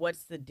on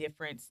what's the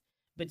difference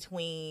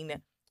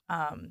between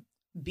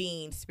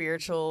being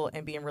spiritual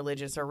and being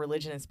religious, or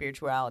religion and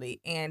spirituality,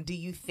 and do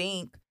you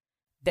think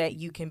that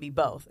you can be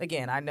both?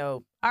 Again, I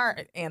know our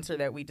answer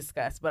that we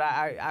discussed, but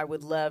I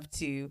would love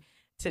to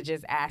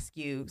just ask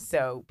you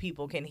so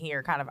people can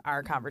hear kind of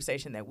our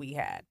conversation that we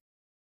had.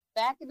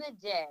 Back in the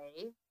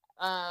day,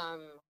 I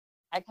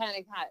kind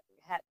of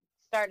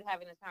started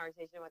having this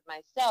conversation with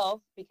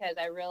myself because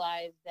I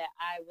realized that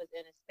I was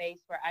in a space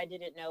where I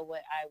didn't know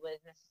what I was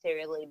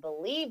necessarily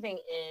believing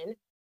in,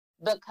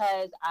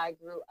 because I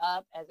grew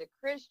up as a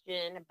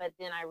Christian, but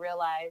then I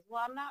realized,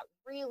 well, I'm not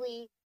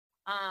really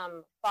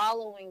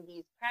following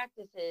these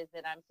practices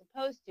that I'm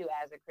supposed to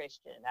as a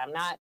Christian. I'm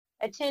not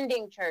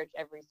attending church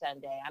every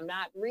Sunday. I'm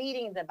not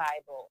reading the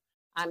Bible.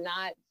 I'm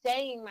not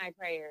saying my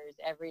prayers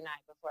every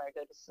night before I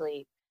go to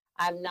sleep.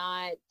 I'm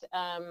not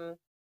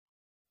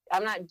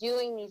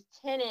doing these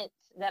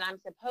tenets that I'm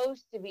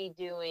supposed to be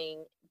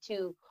doing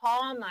to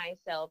call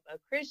myself a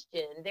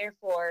Christian.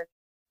 Therefore,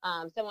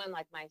 someone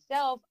like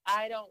myself,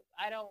 I don't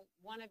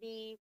want to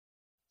be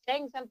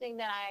saying something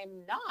that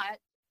I'm not.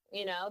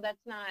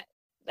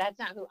 That's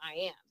not who I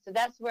am. So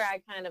that's where I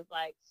kind of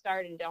like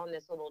started on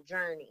this little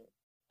journey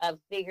of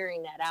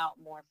figuring that out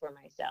more for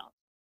myself.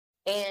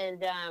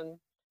 And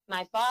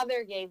my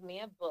father gave me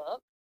a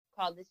book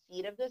called The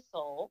Seed of the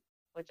Soul,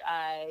 which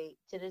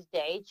to this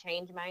day,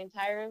 changed my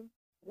entire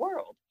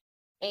world.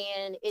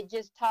 And it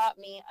just taught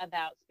me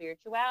about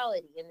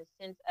spirituality in the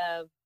sense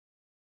of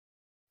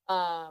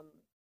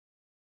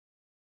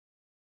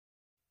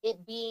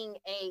it being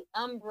a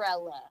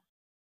umbrella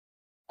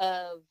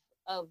of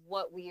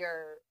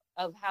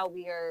how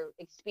we are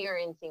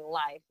experiencing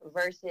life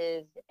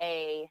versus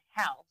a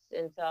house.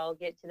 And so I'll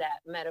get to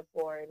that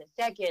metaphor in a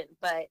second,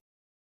 but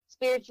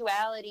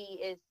spirituality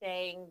is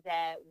saying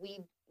that we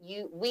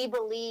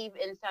believe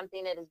in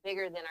something that is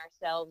bigger than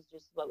ourselves,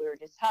 just what we were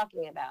just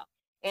talking about,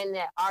 and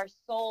that our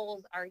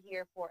souls are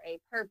here for a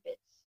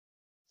purpose.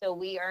 So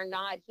we are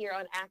not here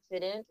on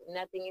accident.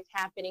 Nothing is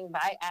happening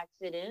by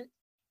accident.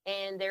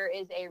 And there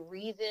is a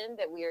reason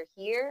that we are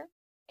here.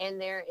 And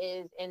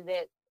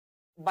that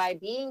by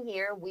being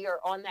here, we are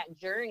on that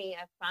journey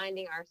of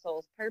finding our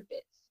soul's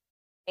purpose.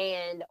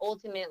 And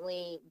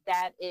ultimately,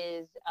 that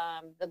is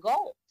the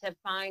goal, to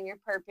find your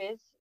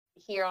purpose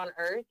here on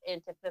earth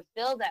and to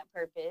fulfill that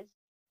purpose.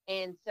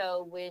 And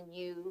so when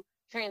you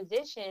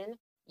transition,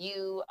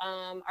 you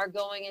are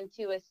going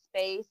into a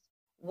space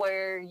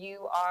where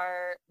you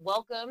are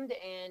welcomed,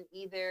 and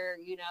either,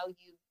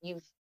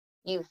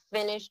 you've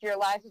finished your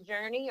life's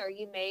journey, or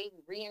you may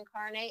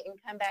reincarnate and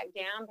come back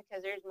down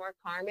because there's more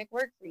karmic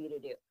work for you to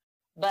do.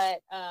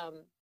 But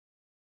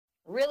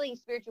really,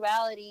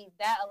 spirituality,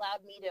 that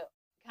allowed me to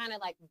kind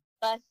of like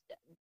bust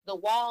the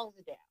walls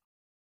down.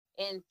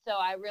 And so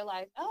I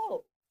realized,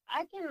 oh,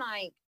 I can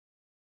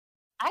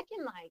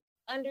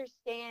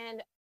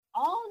understand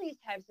all these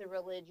types of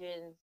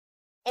religions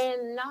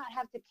and not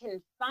have to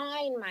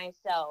confine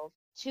myself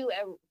to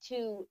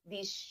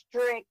these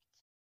strict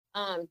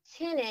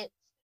tenets.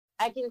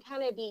 I can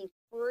kind of be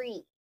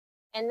free.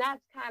 And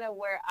that's kind of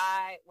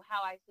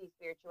how I see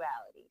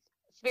spirituality.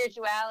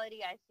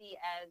 Spirituality I see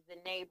as the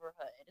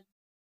neighborhood,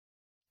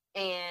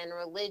 and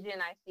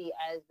religion I see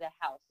as the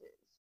houses.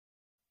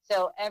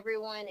 So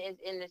everyone is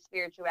in the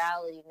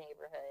spirituality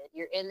neighborhood.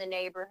 You're in the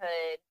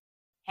neighborhood,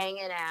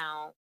 hanging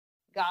out.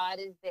 God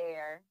is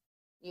there.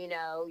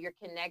 Your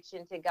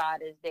connection to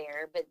God is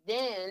there. But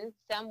then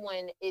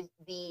someone is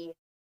the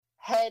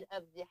head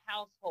of the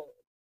household.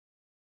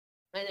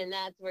 And then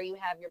that's where you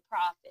have your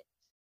prophets.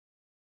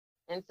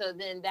 And so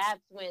then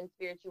that's when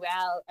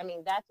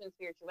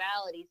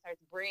spirituality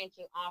starts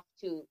branching off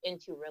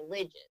into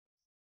religion.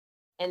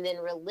 And then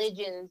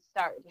religions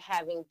start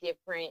having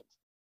different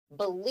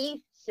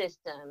belief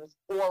systems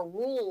or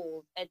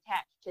rules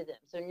attached to them.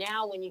 So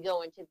now when you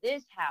go into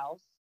this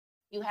house,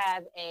 you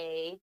have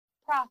a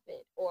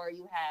prophet, or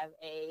you have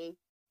a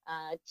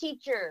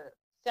teacher,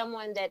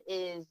 someone that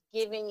is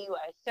giving you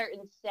a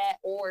certain set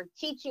or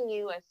teaching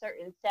you a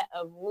certain set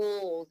of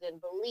rules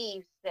and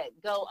beliefs that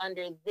go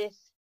under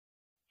this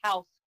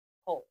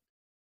household.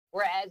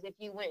 Whereas if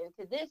you went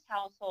into this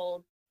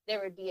household, there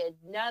would be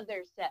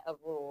another set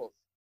of rules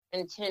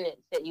and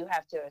tenets that you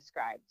have to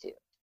ascribe to.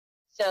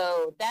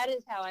 So that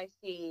is how I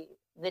see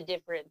the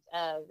difference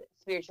of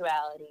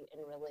spirituality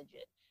and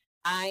religion.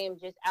 I am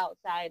just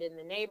outside in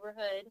the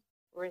neighborhood,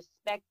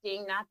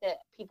 respecting, not that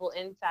people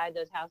inside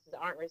those houses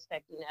aren't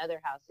respecting the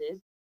other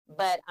houses,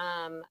 but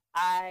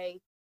I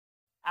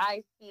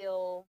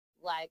feel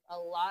like a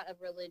lot of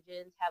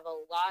religions have a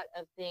lot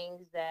of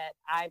things that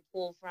I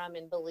pull from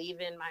and believe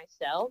in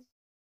myself,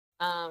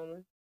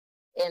 and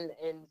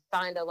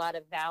find a lot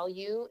of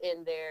value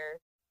in their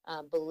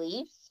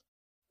beliefs.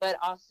 But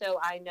also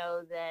I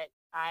know that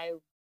I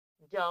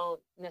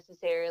don't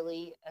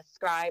necessarily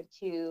ascribe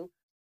to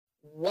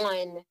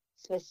one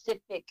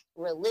specific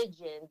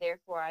religion.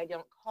 Therefore, I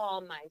don't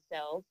call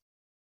myself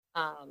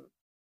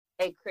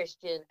a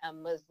Christian, a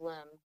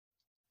Muslim,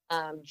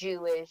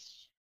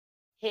 Jewish,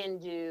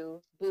 Hindu,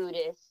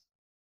 Buddhist.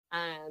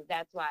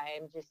 That's why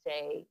I'm just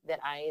say that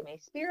I am a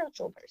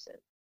spiritual person.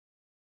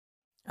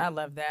 I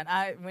love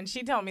that. When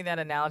she told me that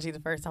analogy the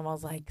first time, I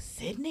was like,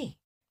 Sydney.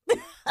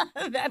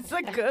 That's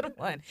a good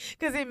one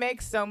because it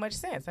makes so much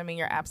sense. I mean,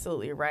 you're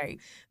absolutely right.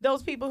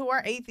 Those people who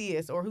are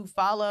atheists or who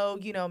follow,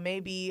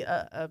 maybe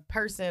a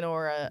person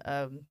or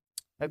a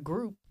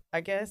group,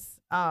 I guess.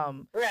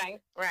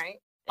 Right.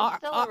 It's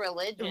still a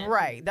religion.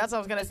 Right. That's what I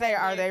was going to say.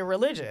 Are they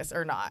religious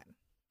or not?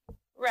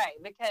 Right.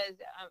 Because,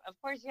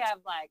 of course, you have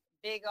like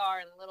big R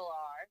and little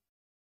r.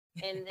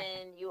 And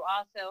then you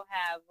also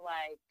have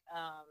like,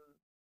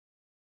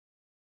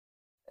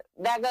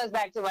 that goes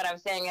back to what I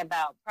was saying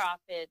about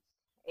prophets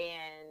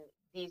and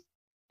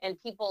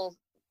people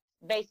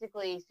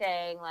basically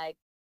saying like,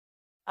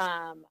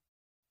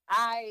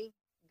 I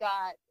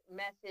got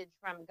message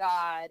from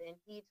God and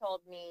he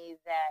told me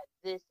that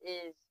this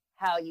is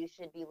how you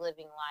should be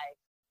living life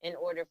in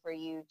order for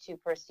you to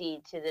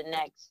proceed to the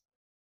next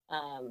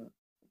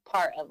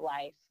part of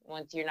life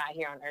once you're not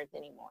here on earth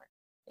anymore,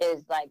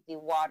 is like the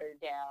watered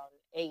down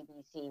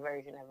ABC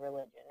version of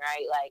religion,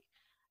 right? Like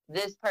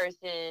this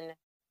person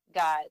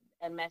got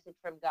a message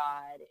from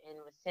God and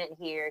was sent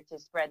here to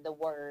spread the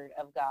word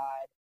of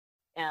God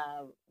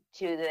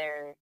to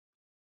their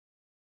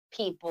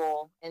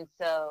people. And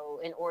so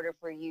in order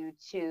for you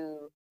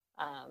to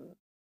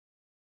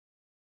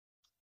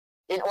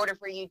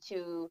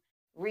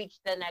reach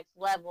the next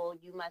level,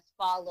 you must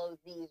follow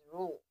these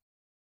rules.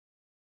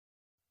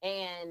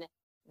 And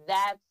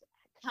that's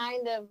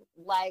kind of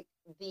like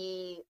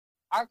the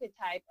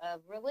archetype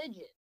of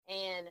religion.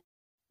 And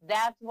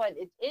that's what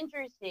it's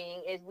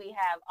interesting is we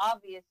have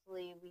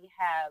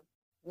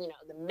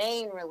the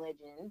main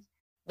religions,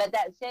 but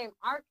that same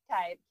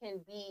archetype can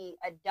be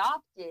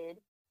adopted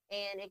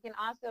and it can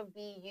also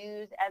be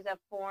used as a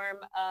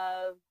form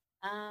of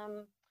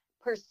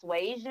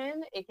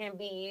persuasion. It can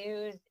be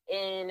used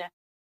in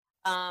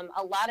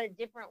a lot of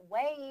different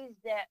ways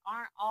that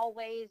aren't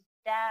always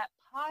that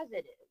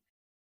positive.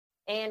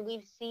 And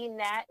we've seen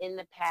that in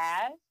the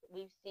past.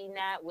 We've seen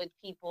that with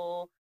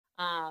people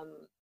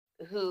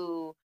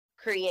who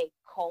create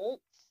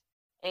cults,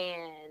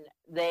 and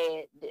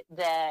that's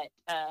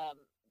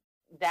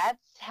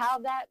how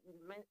that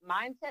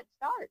mindset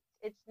starts.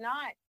 It's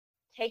not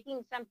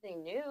taking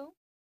something new,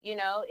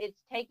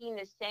 it's taking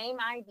the same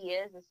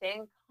ideas, the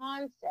same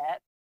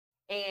concept,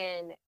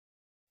 and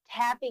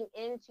tapping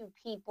into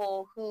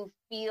people who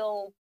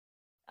feel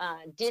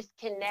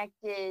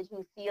disconnected,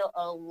 who feel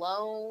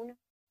alone,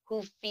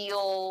 who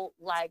feel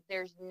like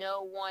there's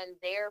no one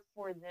there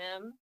for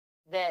them,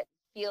 that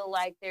feel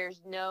like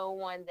there's no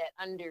one that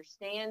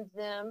understands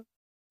them,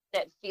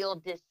 that feel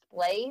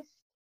displaced.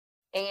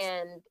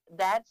 And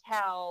that's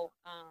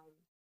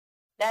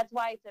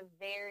why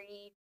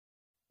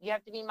you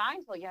have to be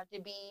mindful. You have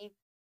to be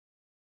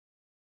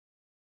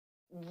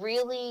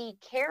really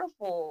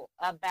careful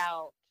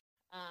about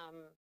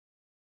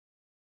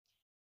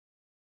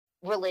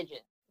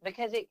religion,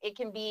 because it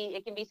can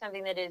be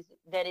something that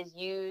is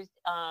used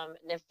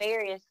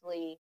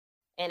nefariously,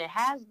 and it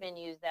has been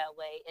used that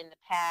way in the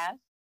past,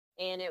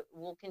 and it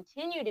will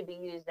continue to be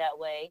used that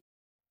way,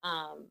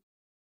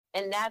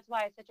 and that's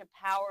why it's such a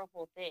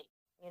powerful thing.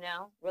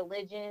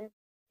 Religion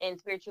and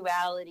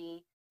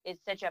spirituality is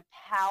such a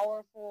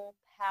powerful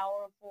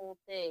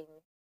thing,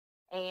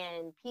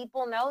 and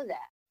people know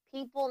that.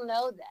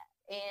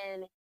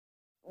 And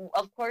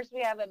of course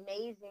we have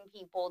amazing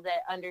people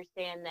that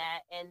understand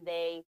that, and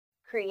they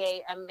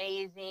create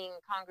amazing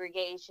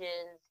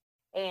congregations,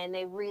 and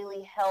they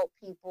really help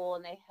people,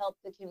 and they help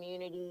the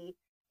community,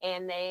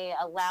 and they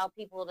allow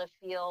people to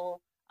feel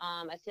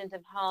a sense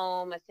of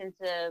home, a sense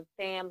of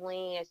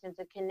family, a sense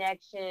of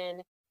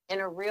connection in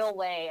a real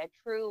way, a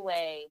true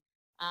way,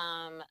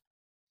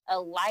 a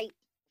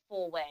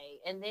lightful way.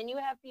 And then you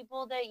have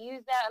people that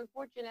use that,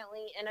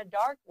 unfortunately, in a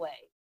dark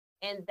way.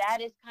 And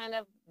that is kind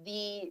of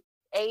the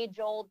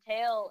age-old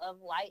tale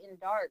of light and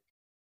dark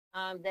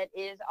that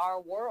is our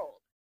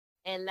world.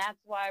 And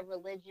that's why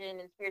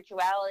religion and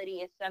spirituality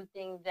is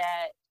something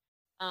that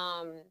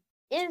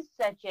is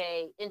such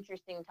a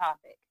interesting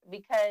topic,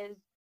 because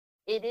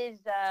it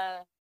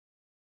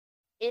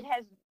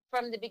has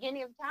from the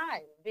beginning of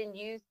time been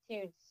used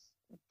to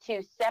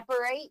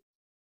separate,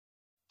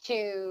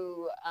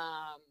 to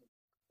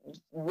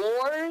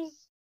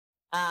wars,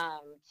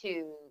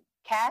 to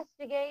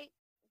castigate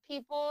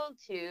people,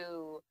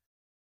 to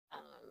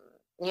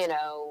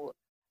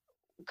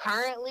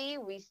currently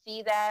we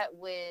see that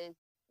with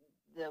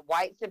the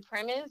white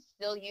supremacists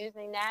still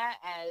using that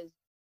as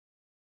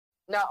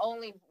not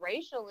only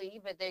racially,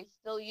 but they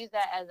still use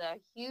that as a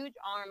huge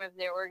arm of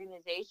their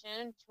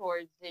organization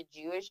towards the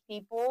Jewish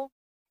people.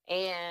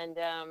 And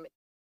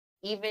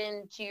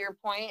even to your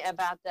point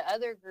about the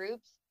other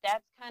groups,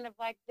 that's kind of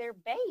like their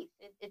base.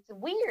 It's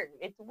weird.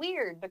 It's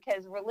weird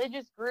because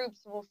religious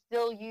groups will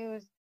still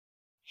use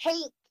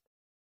hate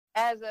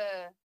as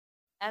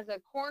as a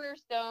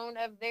cornerstone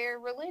of their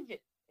religion.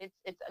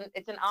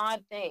 It's an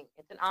odd thing.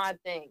 It's an odd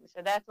thing.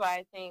 So that's why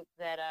I think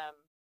that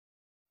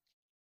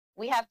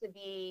we have to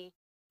be.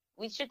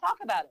 We should talk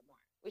about it more.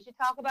 We should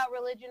talk about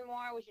religion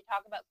more. We should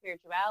talk about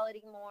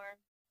spirituality more,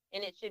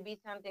 and it should be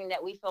something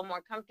that we feel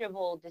more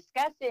comfortable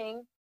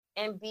discussing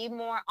and be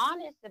more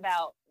honest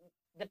about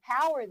the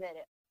power that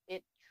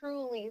it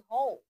truly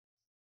holds.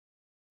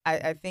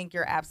 I think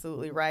you're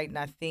absolutely right. And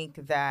I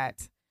think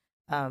that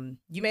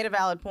you made a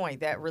valid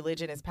point that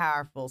religion is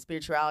powerful,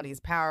 spirituality is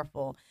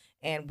powerful,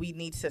 and we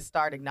need to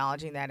start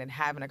acknowledging that and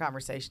having a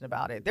conversation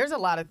about it. There's a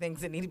lot of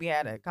things that need to be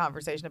had a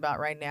conversation about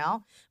right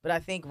now. But I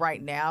think right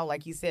now,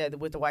 like you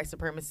said, with the white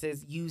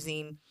supremacists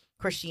using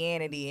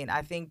Christianity, and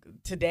I think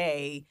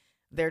today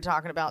they're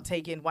talking about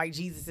taking white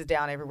Jesuses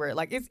down everywhere.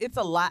 Like it's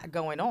a lot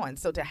going on.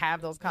 So to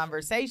have those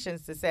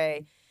conversations to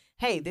say,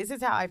 hey, this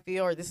is how I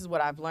feel, or this is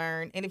what I've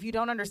learned. And if you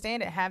don't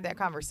understand it, have that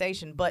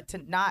conversation, but to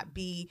not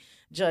be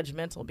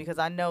judgmental, because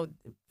I know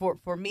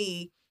for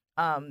me,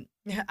 I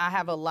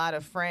have a lot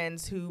of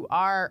friends who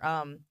are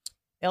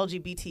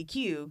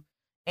LGBTQ,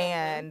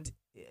 and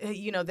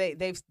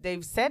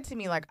they've said to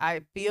me, like,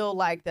 I feel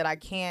like that I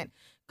can't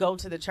go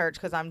to the church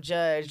because I'm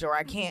judged, or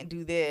I can't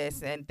do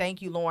this. And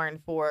thank you, Lauren,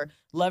 for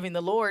loving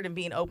the Lord and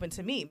being open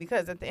to me,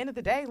 because at the end of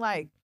the day,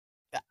 like,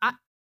 I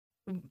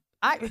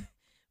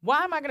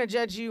why am I going to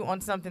judge you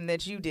on something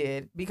that you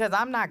did? Because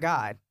I'm not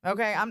God.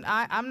 Okay,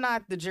 I'm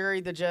not the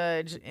jury, the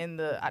judge, and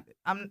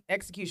I'm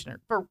executioner.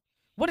 For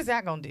what is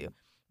that going to do?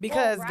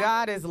 Because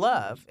God is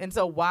love, and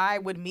so why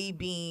would me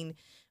being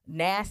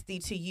nasty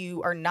to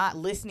you, or not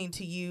listening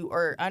to you,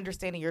 or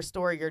understanding your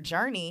story, your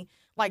journey,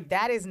 like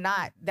that's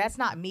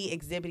not me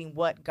exhibiting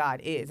what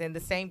God is. And the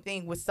same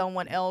thing with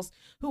someone else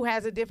who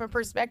has a different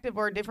perspective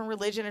or a different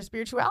religion or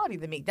spirituality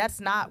than me. That's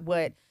not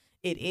what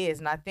it is,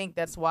 and I think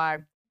that's why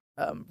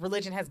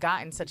religion has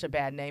gotten such a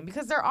bad name,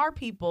 because there are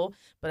people,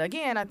 but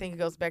again, I think it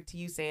goes back to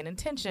you saying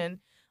intention,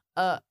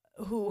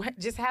 who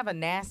just have a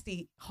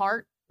nasty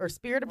heart or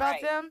spirit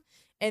about them,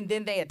 and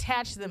then they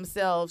attach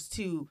themselves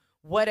to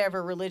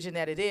whatever religion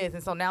that it is,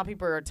 and so now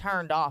people are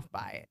turned off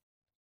by it.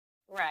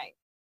 Right.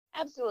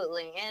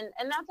 Absolutely. And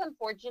that's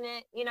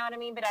unfortunate, you know what I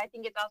mean? But I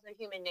think it's also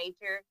human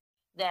nature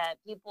that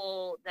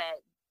people,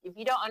 that if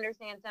you don't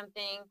understand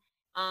something,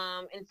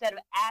 instead of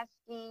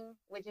asking,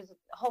 which is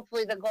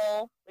hopefully the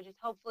goal, which is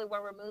hopefully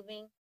where we're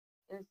moving,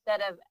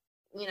 instead of,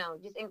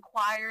 just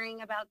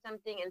inquiring about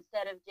something,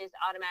 instead of just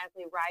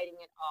automatically writing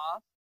it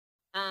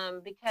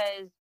off.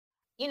 Because,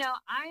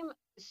 I'm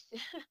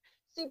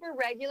super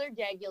regular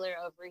degular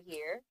over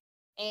here.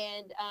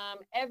 And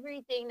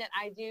everything that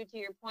I do, to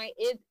your point,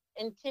 is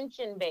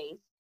intention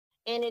based.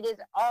 And it is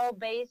all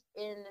based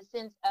in the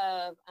sense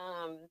of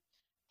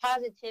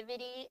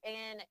positivity,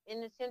 and in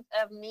the sense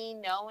of me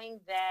knowing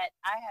that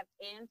I have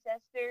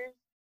ancestors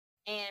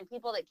and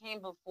people that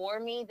came before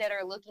me that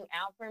are looking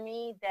out for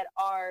me, that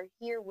are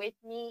here with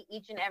me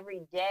each and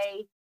every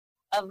day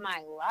of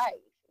my life,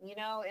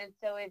 and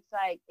so it's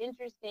like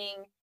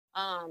interesting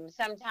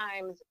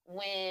sometimes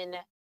when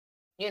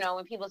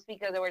people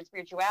speak of the word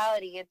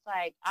spirituality, it's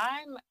like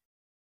I'm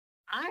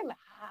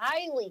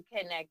highly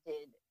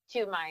connected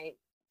to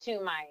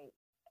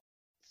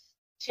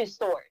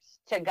source,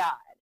 to God.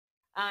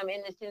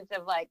 In the sense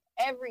of, like,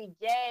 every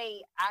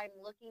day I'm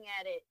looking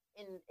at it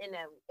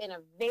in a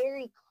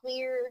very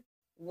clear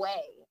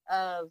way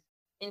of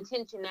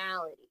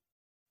intentionality.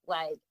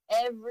 Like,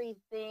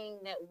 everything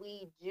that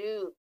we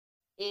do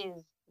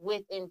is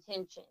with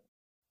intention,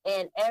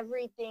 and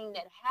everything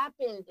that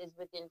happens is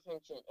with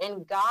intention.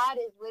 And God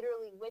is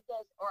literally with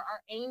us, or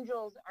our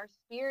angels, our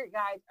spirit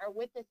guides are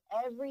with us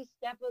every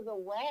step of the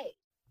way.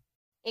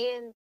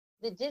 And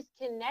the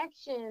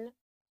disconnection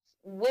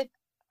with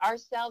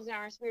ourselves and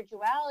our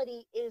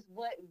spirituality is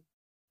what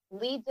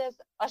leads us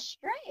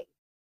astray.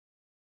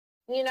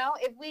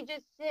 If we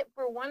just sit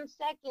for 1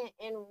 second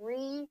and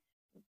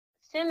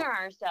re-center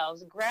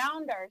ourselves,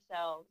 ground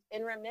ourselves,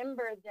 and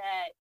remember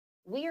that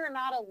we are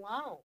not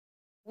alone.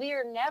 We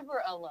are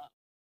never alone.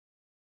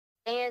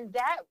 And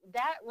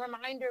that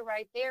reminder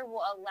right there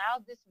will allow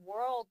this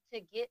world to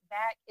get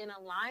back in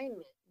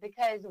alignment,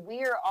 because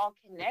we are all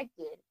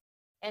connected.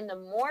 And the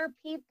more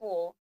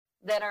people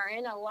that are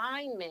in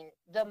alignment,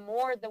 the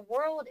more the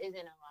world is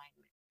in alignment.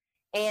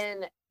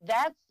 And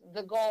that's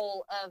the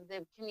goal of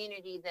the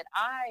community that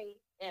I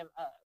am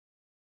of,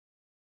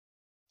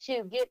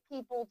 to get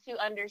people to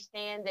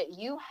understand that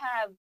you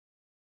have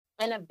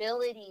an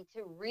ability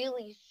to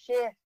really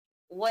shift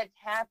what's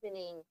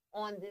happening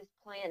on this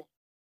planet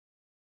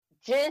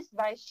just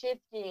by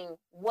shifting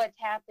what's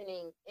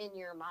happening in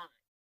your mind.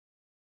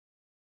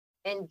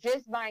 And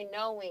just by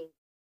knowing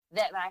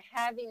that, by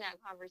having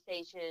that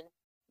conversation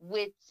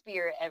with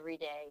spirit every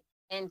day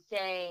and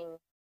saying,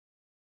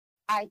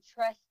 I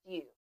trust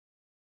you,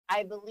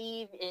 I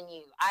believe in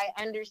you, I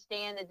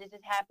understand that this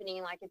is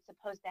happening like it's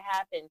supposed to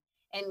happen,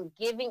 and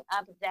giving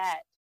up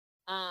that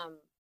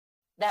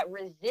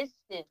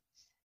resistance,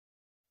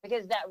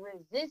 because that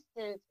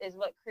resistance is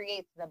what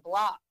creates the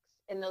blocks,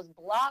 and those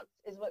blocks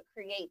is what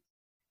creates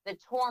the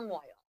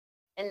turmoil.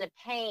 and the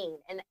pain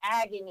and the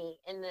agony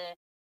and the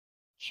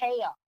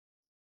chaos.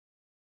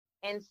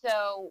 And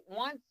so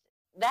once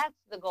that's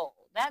the goal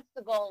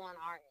on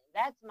our end.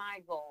 That's my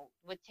goal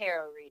with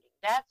tarot reading.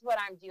 That's what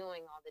I'm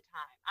doing all the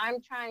time.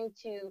 I'm trying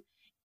to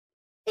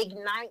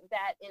ignite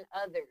that in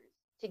others,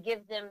 to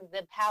give them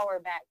the power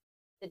back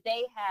that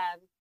they have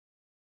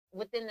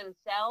within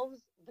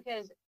themselves,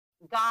 because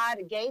God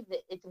gave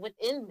it. It's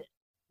within them.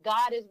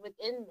 God is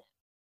within them.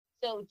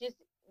 So just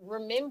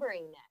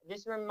remembering that,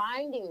 just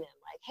reminding them,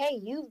 like, hey,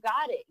 you've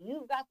got it.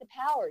 You've got the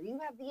power. You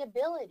have the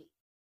ability.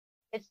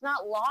 It's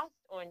not lost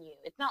on you.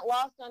 It's not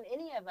lost on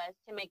any of us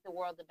to make the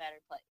world a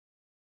better place.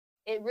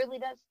 It really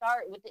does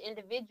start with the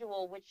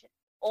individual, which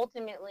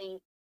ultimately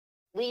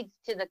leads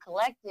to the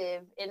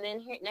collective. And then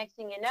here, next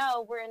thing you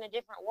know, we're in a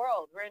different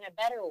world. We're in a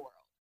better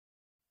world.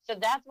 So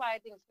that's why I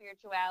think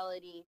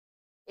spirituality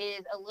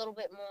is a little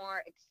bit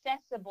more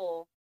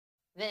accessible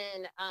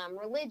than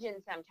religion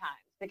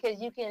sometimes,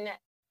 because you can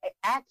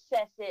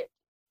access it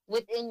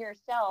within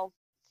yourself,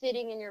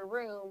 sitting in your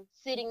room,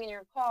 sitting in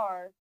your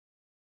car,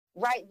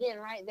 right then,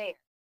 right there.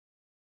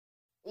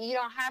 You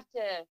don't have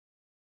to,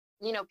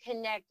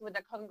 connect with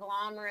a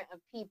conglomerate of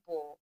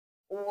people,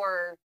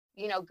 or,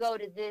 go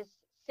to this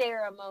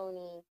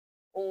ceremony,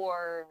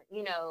 or,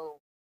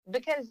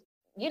 because,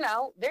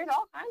 there's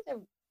all kinds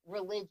of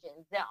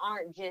religions that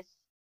aren't just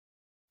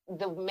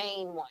the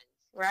main ones,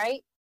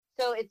 right?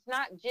 So it's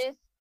not just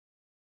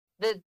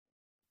the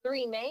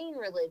three main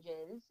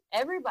religions.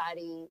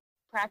 Everybody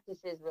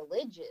practices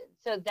religion.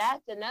 So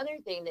that's another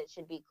thing that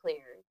should be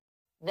clear,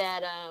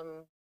 that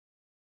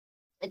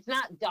it's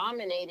not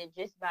dominated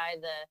just by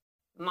the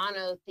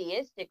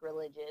monotheistic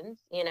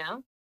religions,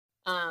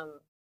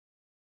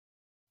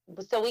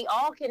 so we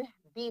all can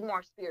be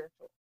more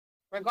spiritual,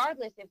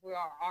 regardless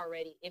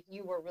if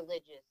you were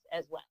religious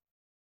as well.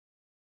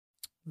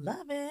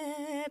 Love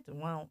it.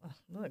 Well,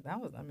 look,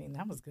 that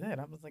was good.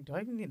 I was like, do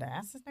I even need to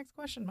ask this next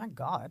question? My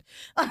God.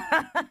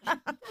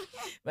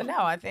 But no,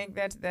 I think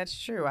that's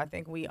true. I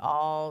think we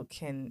all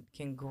can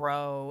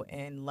grow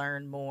and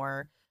learn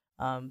more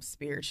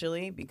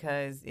spiritually,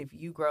 because if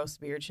you grow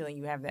spiritually,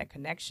 you have that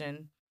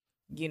connection,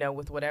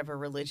 with whatever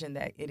religion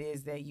that it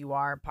is that you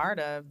are a part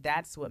of.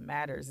 That's what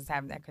matters, is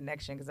having that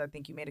connection. Because I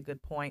think you made a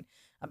good point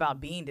about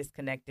being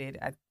disconnected.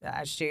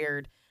 I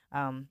shared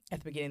at the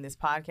beginning of this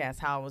podcast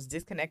how I was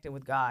disconnected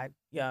with God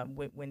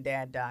when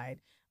Dad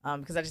died,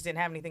 because I just didn't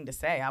have anything to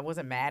say. I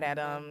wasn't mad at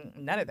him,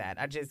 none of that.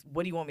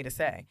 What do you want me to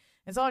say?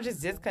 And so I just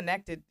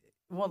disconnected.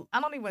 Well, I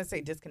don't even want to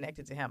say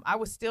disconnected to him. I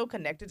was still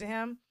connected to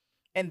him.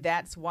 And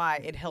that's why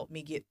it helped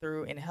me get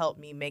through and helped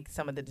me make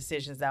some of the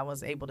decisions that I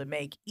was able to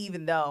make,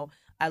 even though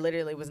I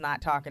literally was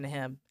not talking to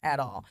him at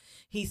all.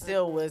 He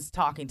still was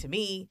talking to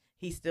me.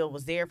 He still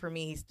was there for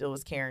me. He still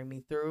was carrying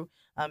me through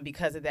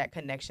because of that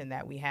connection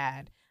that we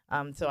had.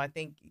 So I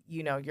think,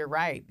 you're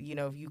right.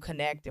 If you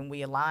connect and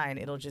we align,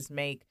 it'll just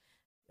make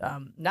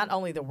not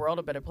only the world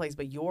a better place,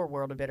 but your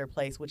world a better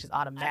place, which is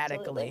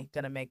automatically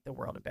going to make the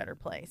world a better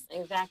place.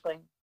 Exactly.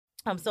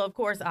 So, of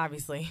course,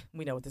 obviously,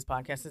 we know what this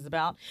podcast is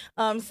about.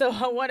 So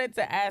I wanted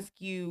to ask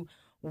you,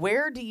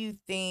 where do you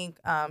think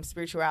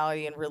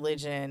spirituality and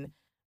religion,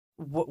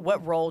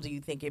 what role do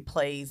you think it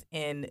plays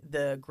in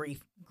the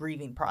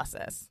grieving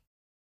process?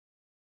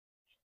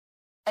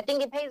 I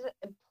think it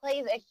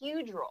plays a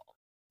huge role.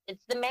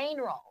 It's the main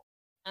role.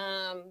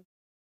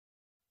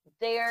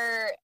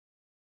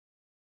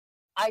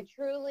 I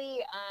truly,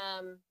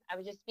 I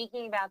was just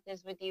speaking about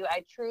this with you.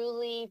 I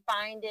truly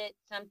find it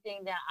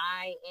something that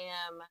I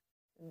am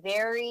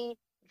very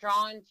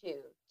drawn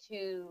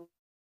to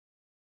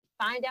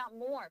find out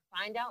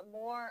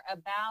more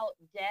about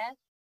death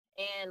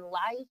and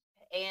life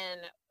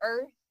and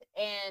earth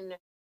and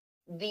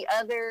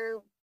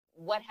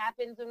what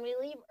happens when we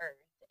leave earth.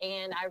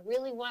 And I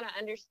really want to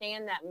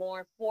understand that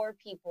more for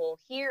people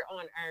here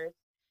on earth,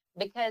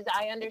 because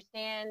I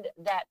understand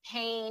that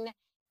pain,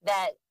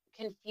 that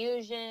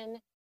confusion,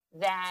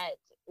 that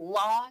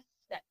loss,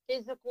 that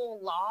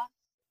physical loss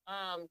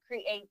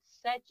creates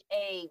such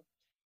a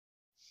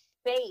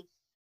space,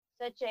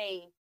 such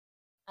a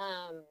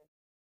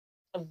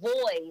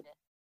void,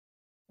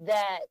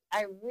 that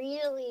I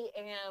really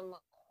am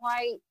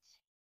quite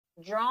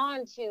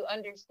drawn to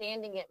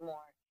understanding it more.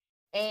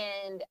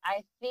 And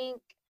I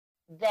think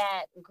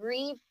that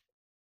grief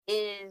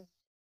is,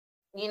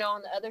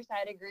 on the other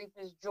side of grief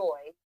is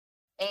joy.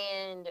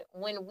 And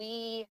when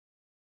we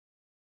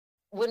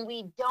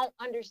don't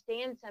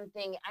understand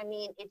something,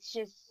 it's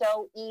just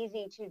so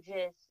easy to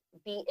just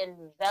be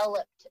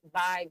enveloped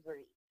by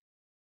grief,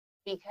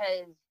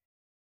 because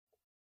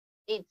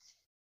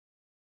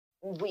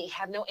we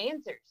have no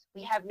answers.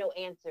 We have no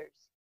answers.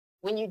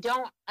 When you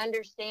don't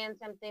understand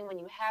something, when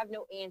you have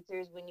no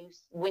answers,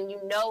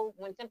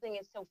 when something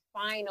is so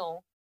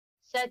final,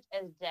 such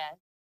as death,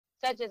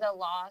 such as a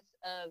loss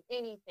of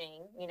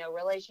anything,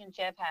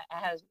 relationship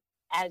has,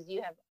 as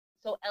you have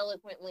so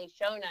eloquently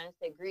shown us,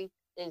 that grief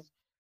is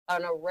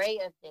an array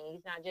of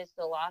things, not just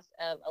the loss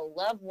of a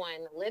loved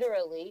one,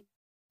 literally,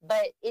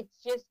 but it's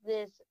just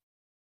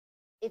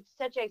it's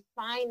such a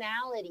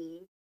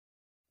finality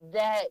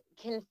that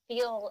can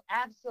feel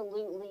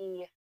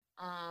absolutely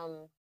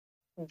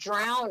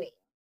drowning.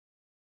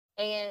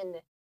 And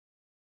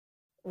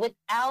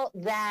without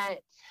that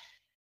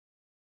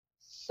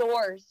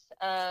source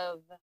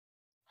of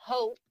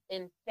hope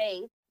and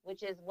faith,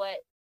 which is what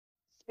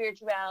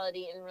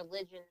spirituality and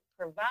religion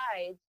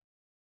provides,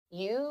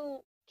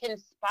 you can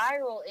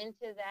spiral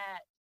into that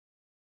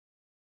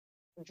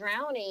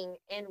drowning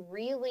and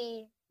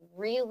really,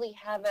 really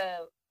have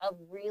a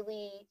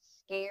really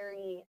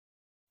scary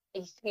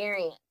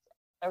experience,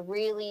 a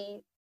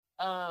really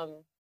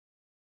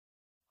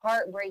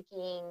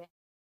heartbreaking,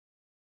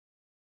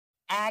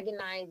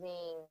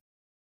 agonizing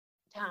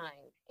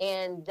time.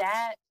 And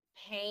that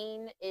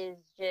pain is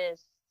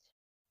just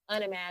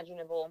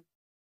unimaginable.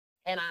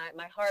 And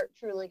my heart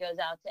truly goes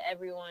out to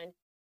everyone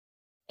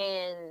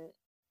and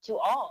to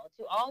all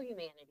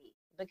humanity,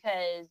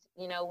 because,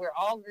 you know, we're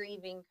all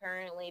grieving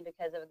currently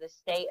because of the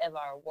state of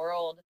our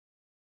world.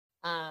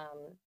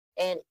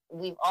 And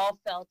we've all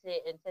felt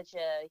it in such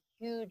a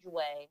huge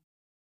way.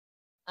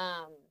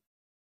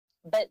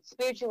 But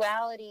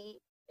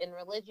spirituality and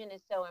religion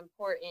is so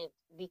important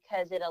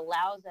because it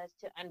allows us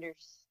to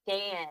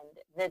understand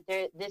that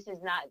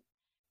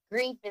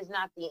grief is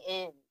not the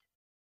end.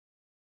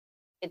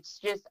 It's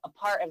just a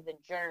part of the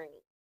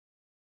journey.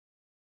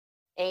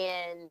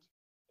 And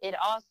it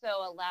also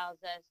allows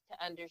us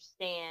to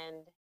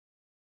understand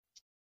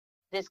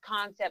this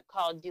concept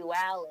called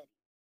duality.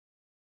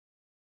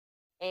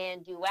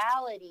 And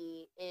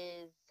duality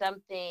is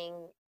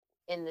something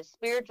in the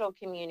spiritual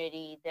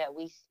community that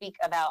we speak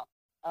about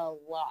a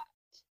lot.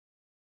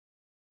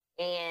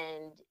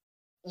 And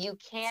you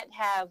can't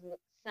have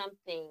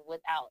something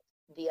without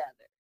the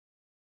other.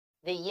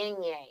 The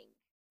yin yang,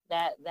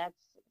 that's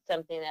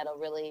something that'll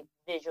really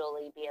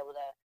visually be able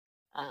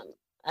to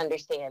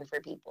understand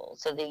for people.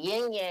 So the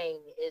yin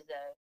yang is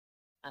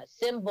a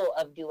symbol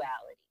of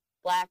duality: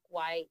 black,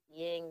 white,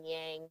 yin,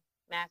 yang,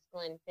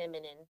 masculine,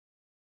 feminine,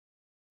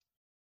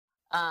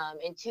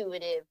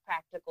 intuitive,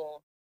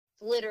 practical.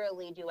 It's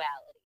literally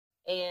duality.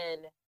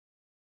 And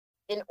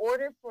in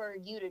order for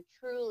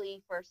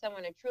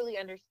someone to truly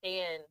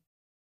understand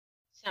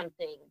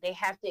something, they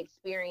have to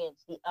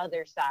experience the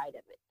other side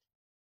of it.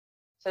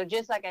 So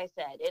just like I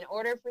said, in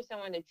order for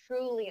someone to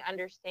truly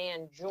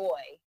understand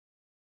joy,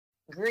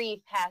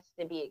 grief has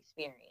to be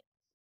experienced.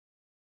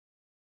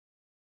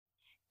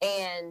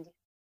 And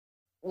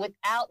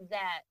without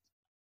that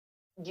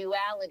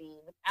duality,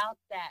 without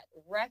that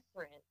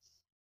reference,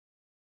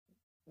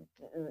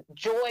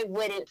 joy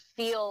wouldn't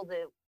feel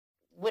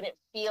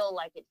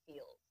like it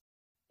feels.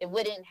 It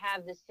wouldn't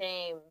have the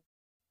same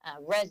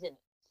resonance.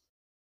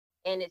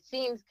 And it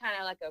seems kind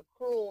of like a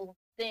cruel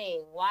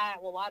thing. Why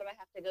do I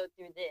have to go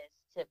through this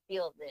to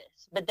feel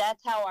this? But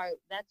that's how our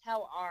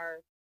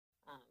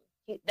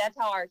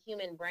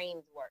human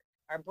brains work.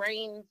 Our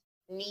brains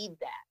need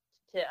that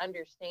to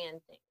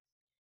understand things.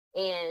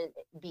 And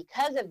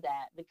because of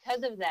that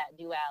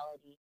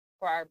duality,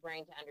 for our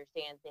brain to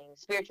understand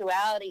things,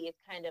 spirituality is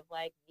kind of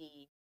like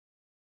the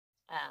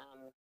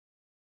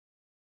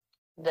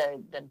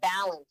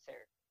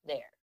balancer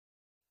there,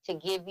 to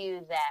give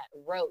you that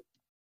rope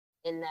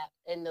in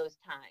those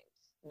times,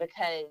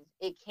 because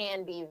it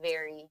can be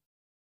very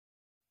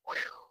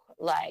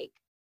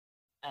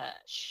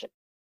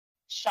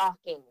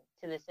shocking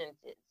to the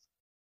senses.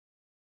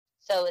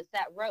 So it's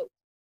that rope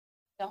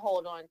to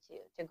hold on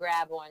to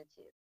grab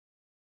onto.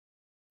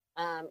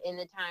 In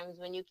the times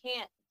when you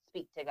can't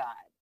speak to God,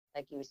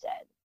 like you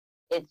said,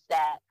 it's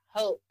that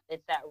hope,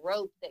 it's that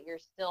rope that you're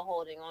still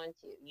holding on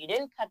to. You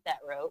didn't cut that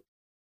rope.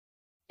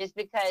 Just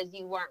because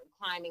you weren't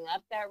climbing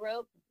up that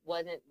rope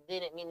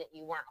didn't mean that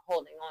you weren't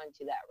holding on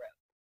to that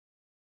rope.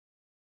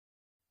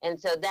 And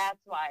so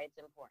that's why it's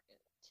important.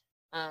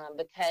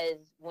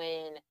 Because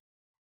when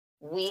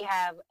we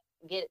have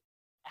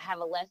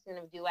a lesson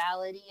of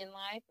duality in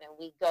life, and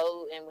we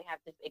go and we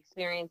have to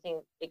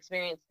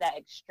experience that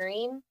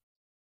extreme,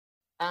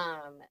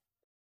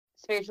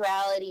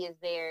 spirituality is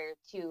there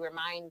to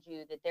remind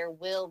you that there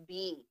will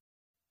be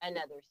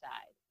another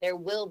side. There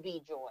will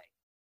be joy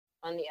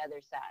on the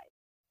other side.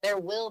 There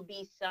will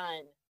be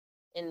sun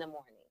in the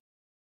morning.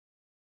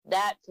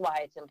 That's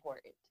why it's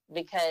important,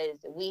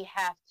 because we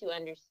have to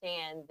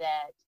understand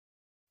that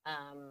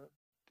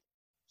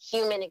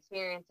human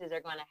experiences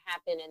are going to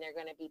happen and they're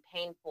going to be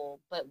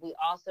painful, but we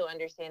also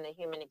understand that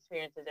human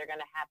experiences are going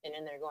to happen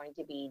and they're going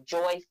to be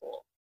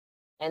joyful,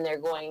 and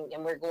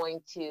we're going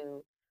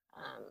to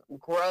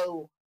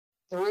grow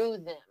through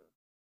them,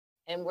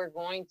 and we're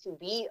going to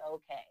be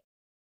okay.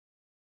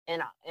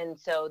 And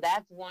so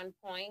that's one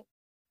point.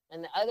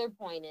 And the other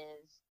point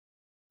is,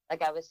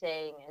 like I was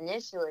saying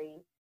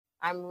initially,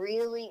 I'm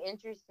really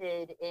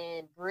interested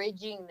in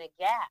bridging the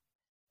gap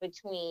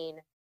between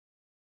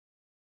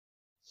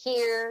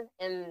here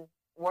and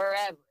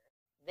wherever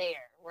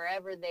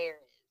there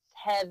is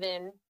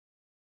heaven,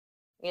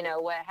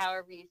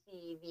 however you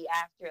see the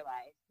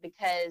afterlife,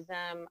 because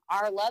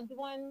our loved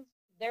ones,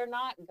 they're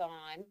not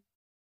gone.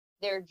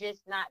 They're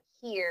just not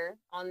here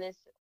on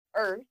this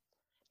earth.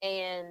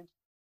 And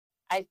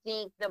I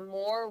think the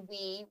more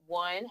we,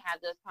 one,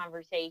 have those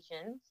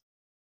conversations,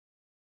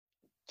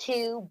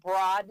 two,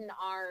 broaden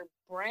our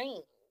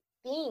brain,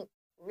 think,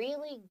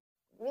 really,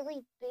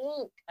 really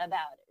think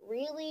about it,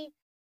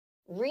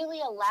 really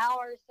allow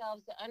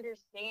ourselves to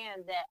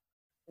understand that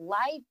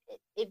life,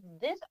 if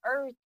this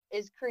earth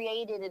is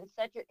created in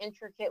such an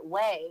intricate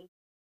way,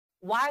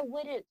 why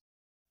wouldn't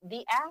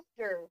the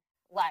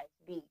afterlife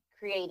be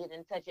created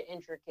in such an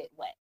intricate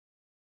way?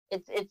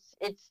 It's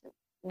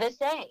the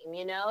same,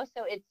 you know?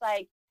 So it's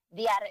like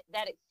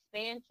that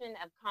expansion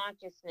of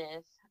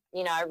consciousness.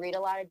 You know, I read a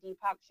lot of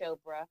Deepak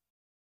Chopra,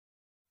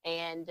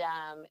 and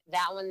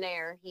that one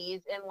there,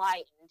 he's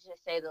enlightened, to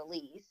say the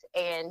least.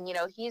 And, you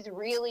know, he's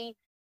really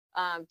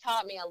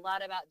taught me a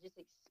lot about just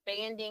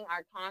expanding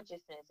our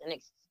consciousness and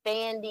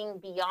expanding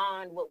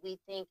beyond what we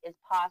think is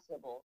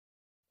possible.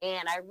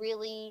 And I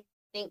really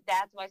think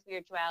that's why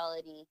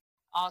spirituality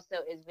also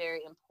is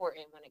very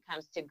important when it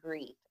comes to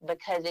grief,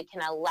 because it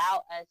can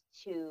allow us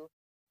to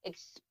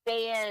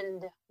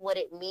expand what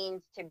it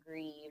means to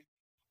grieve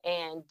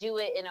and do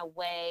it in a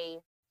way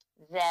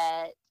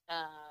that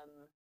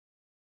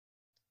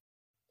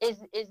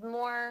is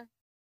more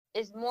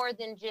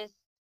than just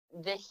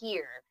the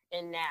here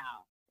and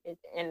now,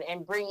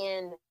 and bring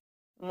in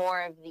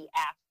more of the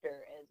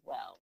after as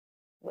well,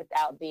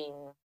 without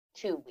being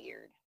too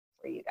weird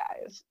for you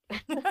guys.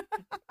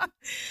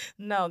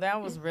 No,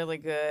 that was really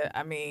good.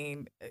 I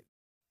mean,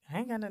 I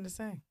ain't got nothing to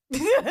say.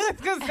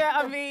 Because,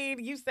 I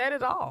mean, you said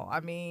it all. I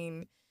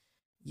mean,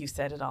 you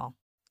said it all.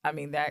 I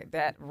mean,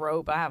 that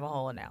rope, I have a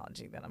whole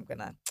analogy that I'm going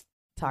to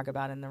talk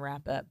about in the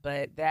wrap up,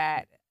 but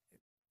that,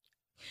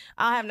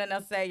 I have nothing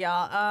else to say,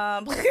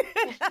 y'all.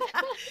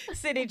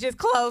 Sydney just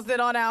closed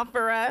it on out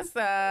for us.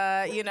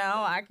 You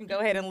know, I can go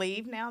ahead and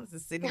leave now. This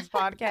is Sydney's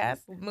podcast.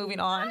 Moving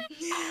on.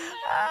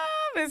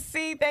 But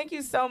see, thank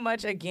you so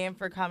much again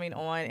for coming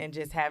on and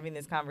just having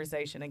this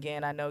conversation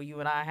again. I know you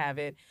and I have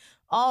it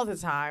all the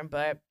time,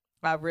 but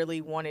I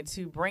really wanted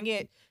to bring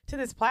it to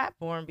this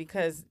platform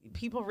because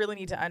people really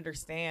need to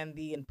understand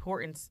the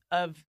importance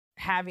of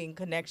having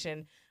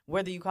connection,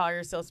 whether you call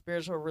yourself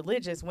spiritual or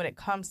religious, when it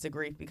comes to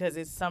grief, because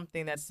it's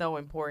something that's so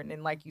important.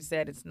 And like you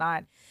said, it's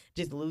not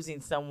just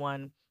losing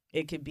someone.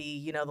 It could be,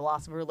 you know, the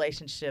loss of a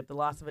relationship, the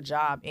loss of a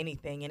job,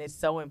 anything. And it's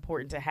so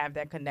important to have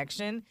that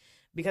connection,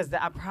 because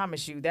I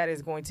promise you that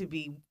is going to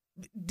be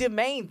the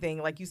main thing,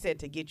 like you said,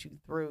 to get you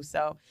through.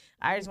 So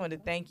I just want to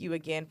thank you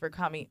again for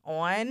coming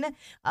on.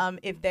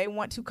 If they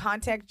want to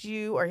contact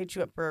you or hit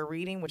you up for a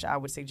reading, which I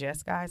would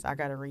suggest, guys, I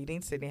got a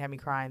reading. Sydney had me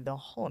crying the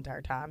whole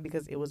entire time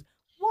because it was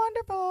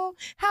wonderful.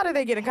 How do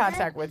they get in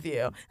contact with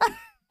you?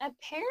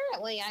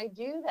 Apparently, I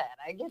do that.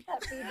 I get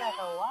that feedback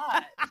a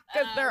lot.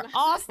 Because they're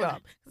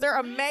awesome. They're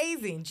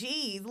amazing.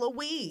 Jeez,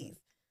 Louise.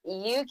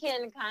 You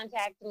can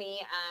contact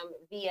me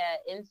via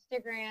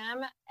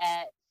Instagram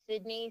at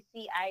Sydney,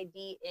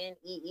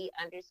 CIDNEE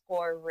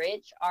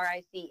 _Rich,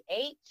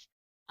 RICH,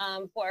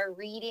 for a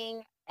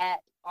reading at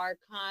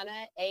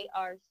Arcana,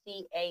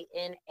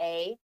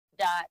 ARCANA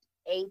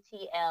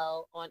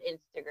 .ATL on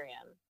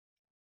Instagram.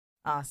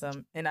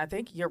 Awesome. And I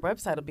think your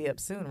website will be up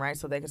soon, right?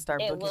 So they can start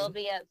booking. It will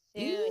be up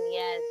soon,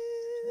 yes.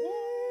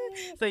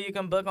 So you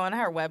can book on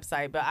her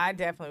website. But I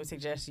definitely would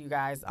suggest you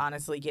guys,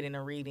 honestly, getting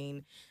a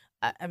reading.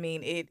 I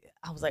mean,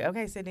 I was like,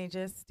 okay, Sydney,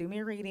 just do me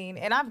a reading.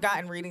 And I've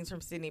gotten readings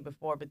from Sydney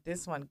before, but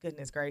this one,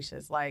 goodness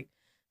gracious, like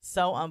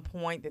so on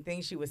point. The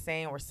things she was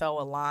saying were so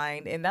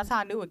aligned. And that's how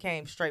I knew it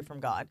came straight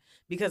from God.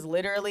 Because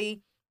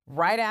literally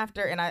right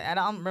after, and I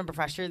don't remember if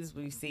I shared this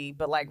with you, see,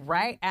 but like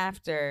right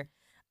after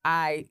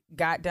I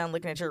got done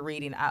looking at your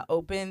reading, I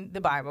opened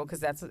the Bible, because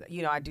that's,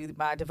 you know, I do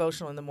my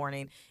devotional in the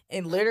morning.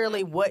 And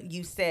literally what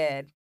you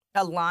said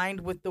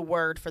aligned with the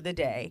word for the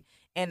day.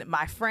 And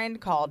my friend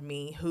called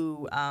me,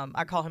 who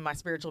I call him my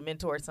spiritual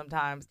mentor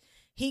sometimes.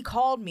 He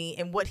called me,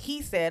 and what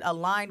he said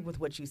aligned with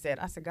what you said.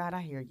 I said, God,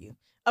 I hear you.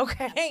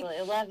 Okay.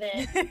 Absolutely love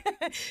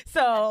it.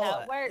 So that's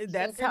how it works.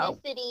 That's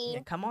synchronicity.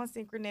 Yeah, come on,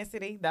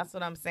 synchronicity. That's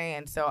what I'm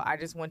saying. So I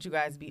just want you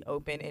guys to be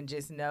open and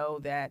just know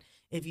that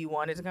if you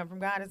want it to come from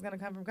God, it's going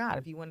to come from God.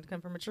 If you want it to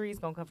come from a tree, it's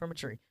going to come from a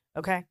tree.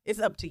 Okay? It's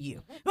up to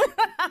you.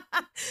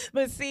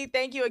 But see,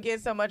 thank you again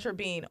so much for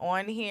being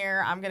on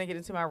here. I'm going to get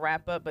into my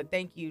wrap up, but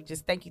thank you.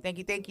 Just thank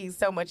you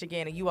so much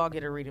again. And you all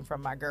get a reading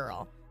from my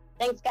girl.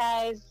 Thanks,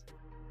 guys.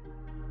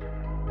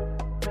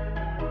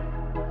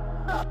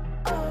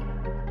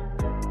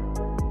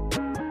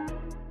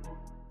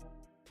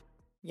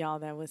 Y'all,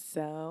 that was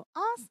so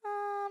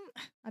awesome.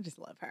 I just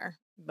love her.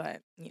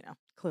 But, you know,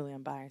 clearly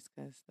I'm biased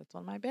because that's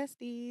one of my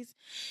besties.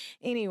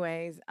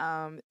 Anyways,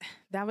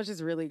 that was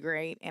just really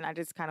great. And I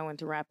just kind of want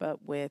to wrap up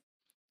with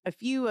a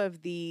few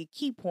of the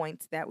key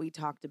points that we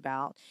talked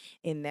about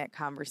in that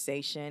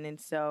conversation. And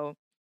so,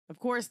 of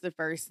course, the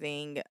first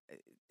thing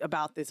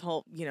about this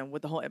whole, you know,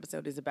 what the whole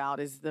episode is about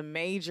is the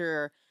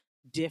major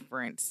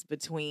difference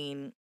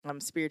between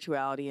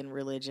spirituality and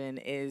religion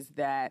is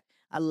that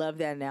I love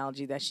that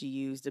analogy that she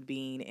used of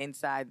being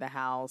inside the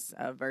house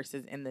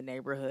versus in the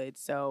neighborhood.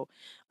 So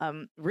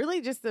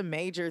really just the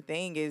major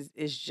thing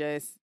is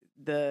just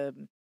the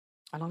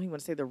I don't even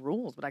want to say the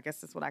rules, but I guess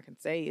that's what I can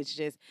say. It's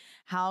just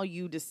how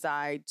you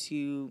decide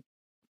to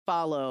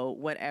follow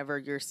whatever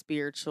your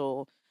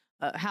spiritual,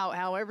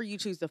 however you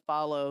choose to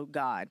follow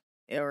God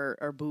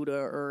or Buddha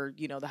or,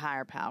 the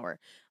higher power.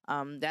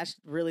 That's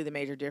really the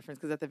major difference,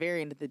 because at the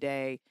very end of the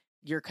day,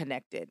 you're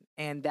connected.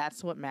 And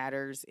that's what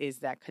matters, is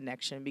that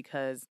connection,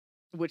 because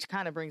which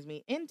kind of brings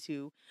me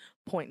into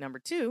point number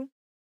 2,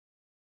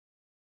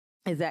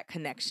 is that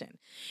connection.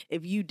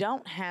 If you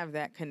don't have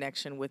that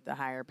connection with the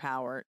higher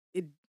power,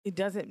 it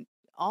doesn't,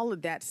 all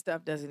of that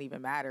stuff doesn't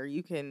even matter.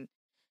 You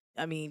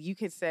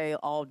could say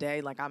all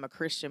day, like, I'm a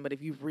Christian, but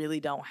if you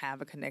really don't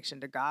have a connection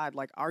to God,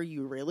 like, are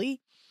you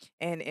really?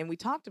 And we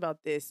talked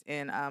about this,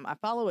 and I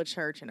follow a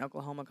church in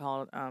Oklahoma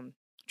called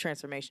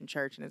Transformation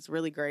Church, and it's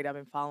really great. I've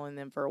been following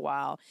them for a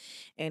while.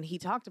 And he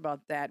talked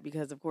about that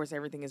because, of course,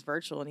 everything is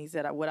virtual. And he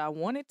said, what I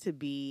want it to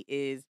be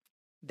is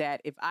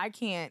that if I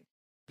can't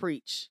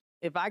preach,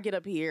 if I get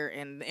up here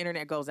and the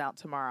internet goes out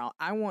tomorrow,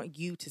 I want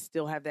you to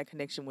still have that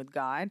connection with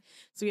God.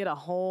 So he had a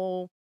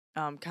whole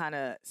kind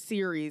of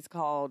series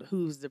called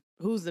Who's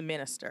the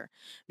Minister?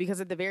 Because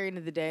at the very end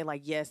of the day,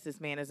 like, yes,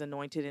 this man is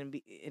anointed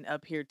and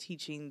up here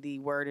teaching the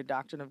word and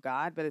doctrine of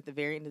God. But at the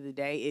very end of the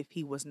day, if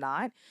he was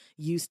not,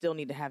 you still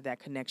need to have that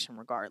connection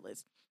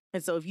regardless.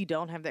 And so if you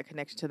don't have that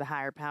connection to the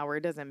higher power,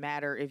 it doesn't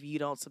matter if you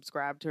don't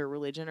subscribe to a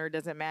religion, or it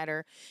doesn't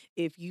matter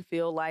if you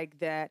feel like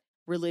that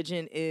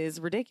religion is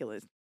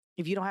ridiculous.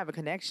 If you don't have a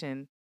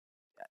connection,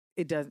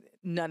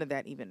 none of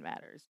that even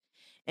matters.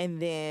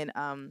 And then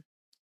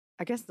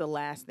I guess the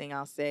last thing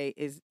I'll say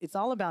is it's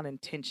all about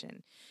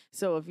intention.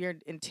 So if your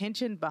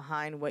intention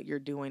behind what you're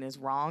doing is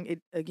wrong,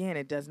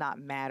 it does not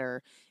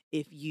matter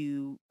if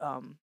you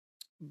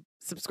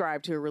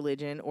subscribe to a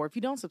religion or if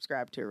you don't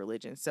subscribe to a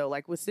religion. So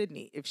like with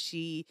Sydney, if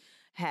she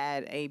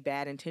had a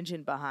bad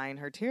intention behind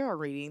her tarot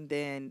reading,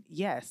 then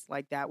yes,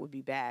 like that would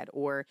be bad.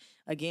 Or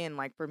again,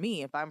 like for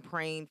me, if I'm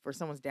praying for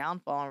someone's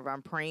downfall, or if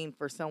I'm praying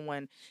for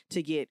someone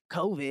to get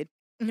COVID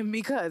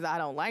because I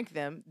don't like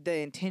them, the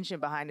intention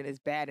behind it is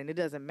bad. And it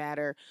doesn't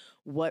matter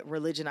what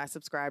religion I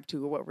subscribe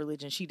to or what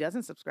religion she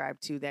doesn't subscribe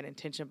to, that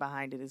intention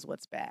behind it is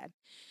what's bad.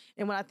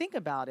 And when I think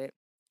about it,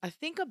 I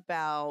think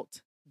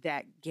about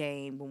that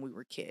game when we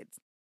were kids.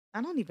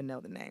 I don't even know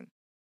the name.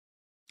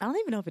 I don't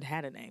even know if it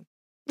had a name.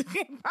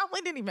 It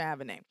probably didn't even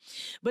have a name.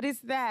 But it's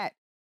that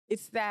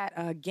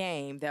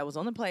game that was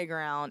on the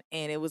playground,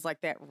 and it was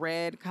like that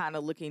red kind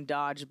of looking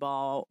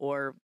dodgeball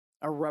or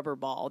a rubber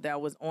ball that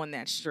was on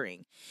that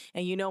string.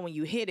 And when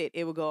you hit it,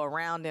 it would go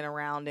around and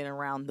around and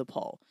around the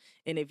pole.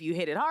 And if you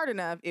hit it hard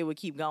enough, it would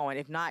keep going.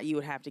 If not, you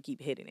would have to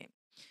keep hitting it.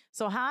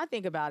 So how I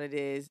think about it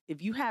is,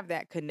 if you have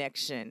that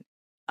connection,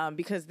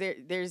 because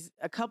there's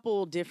a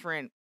couple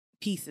different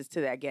pieces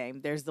to that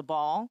game. There's the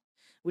ball,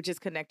 which is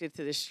connected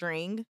to the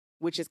string,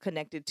 which is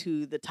connected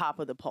to the top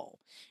of the pole.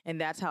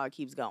 And that's how it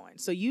keeps going.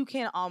 So you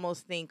can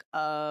almost think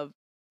of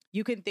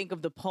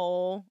the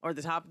pole or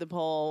the top of the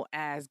pole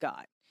as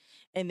God.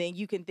 And then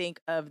you can think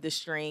of the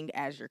string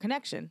as your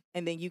connection.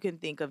 And then you can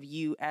think of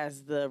you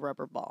as the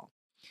rubber ball.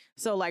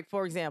 So like,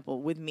 for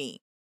example, with me,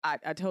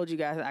 I told you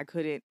guys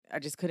I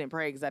just couldn't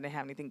pray because I didn't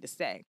have anything to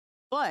say.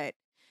 But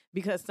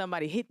because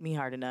somebody hit me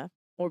hard enough,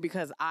 or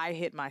because I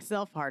hit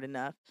myself hard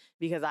enough,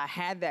 because I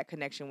had that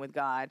connection with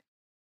God,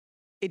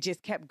 it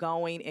just kept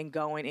going and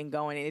going and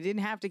going. And it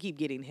didn't have to keep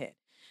getting hit,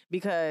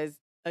 because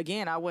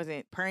again, I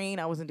wasn't praying.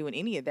 I wasn't doing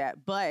any of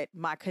that, but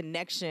my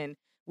connection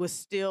was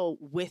still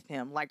with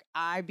him. Like,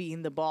 I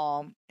being the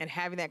ball and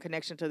having that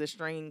connection to the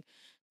string,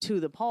 to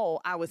the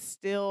pole,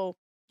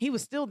 he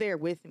was still there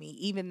with me,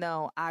 even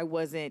though I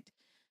wasn't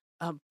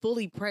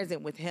fully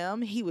present with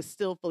him. He was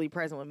still fully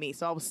present with me.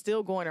 So I was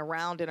still going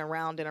around and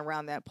around and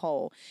around that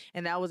pole.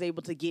 And that was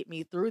able to get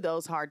me through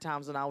those hard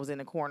times when I was in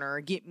the corner, or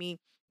get me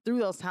through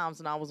those times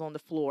when I was on the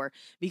floor,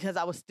 because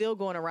I was still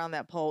going around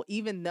that pole,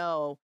 even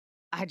though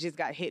I just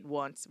got hit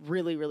once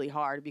really, really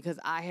hard, because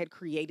I had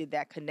created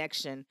that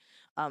connection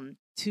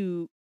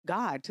to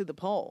God, to the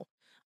pole.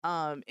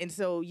 And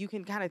so you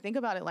can kind of think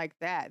about it like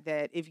that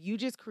if you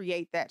just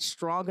create that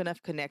strong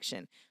enough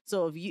connection.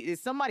 So if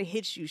somebody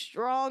hits you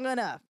strong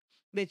enough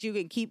that you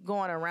can keep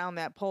going around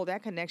that pole,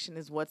 that connection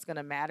is what's going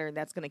to matter. And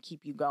that's going to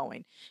keep you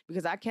going,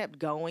 because I kept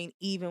going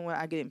even when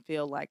I didn't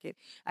feel like it.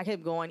 I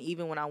kept going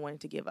even when I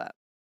wanted to give up.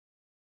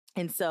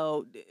 And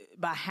so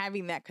by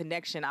having that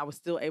connection, I was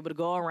still able to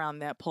go around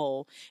that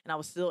pole, and I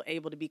was still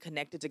able to be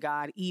connected to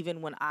God,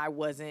 even when I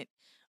wasn't,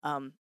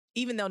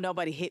 even though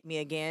nobody hit me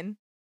again,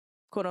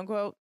 quote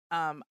unquote.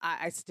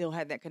 I still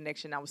had that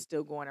connection. I was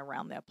still going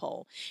around that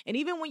pole. And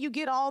even when you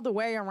get all the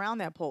way around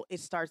that pole, it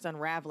starts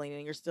unraveling,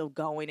 and you're still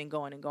going and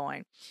going and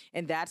going.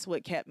 And that's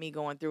what kept me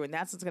going through. And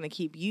that's what's going to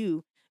keep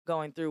you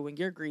going through when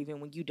you're grieving,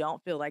 when you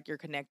don't feel like you're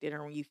connected,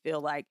 or when you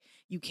feel like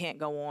you can't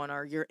go on,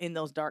 or you're in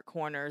those dark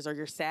corners, or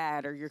you're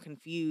sad, or you're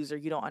confused, or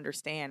you don't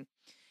understand.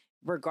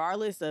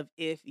 Regardless of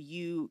if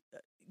you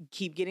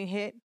keep getting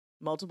hit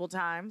multiple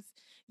times,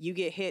 you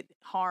get hit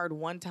hard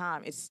one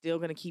time, it's still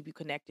going to keep you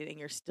connected, and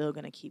you're still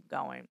going to keep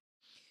going.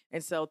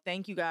 And so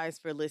thank you guys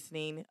for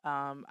listening.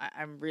 I'm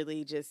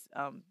really just,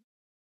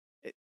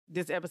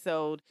 this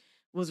episode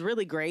was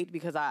really great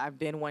because I've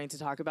been wanting to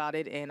talk about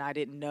it and I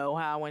didn't know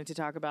how I wanted to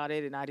talk about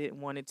it and I didn't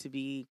want it to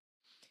be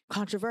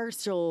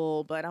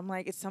controversial, but I'm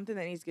like, it's something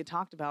that needs to get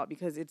talked about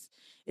because it's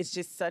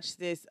just such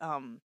this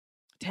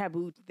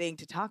taboo thing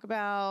to talk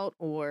about,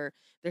 or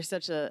there's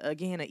such a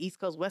East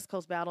Coast West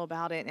Coast battle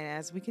about it, and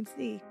as we can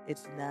see,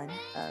 it's none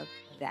of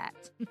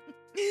that.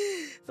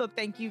 So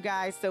thank you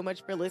guys so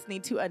much for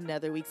listening to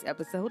another week's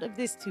episode of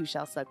This Too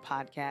Shall Suck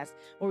podcast,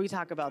 where we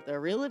talk about the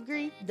real of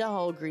grief, the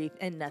whole grief,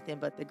 and nothing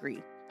but the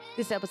grief.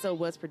 This episode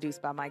was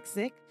produced by Mike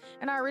Sick,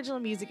 and our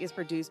original music is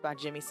produced by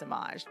Jimmy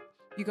Samaj.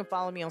 You can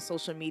follow me on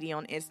social media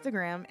on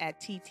Instagram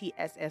at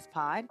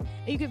TTSSPod,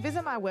 and you can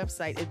visit my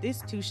website at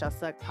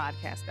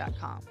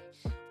thistooshallsuckpodcast.com.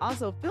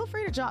 Also, feel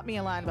free to drop me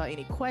a line about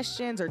any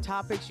questions or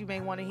topics you may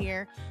want to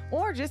hear,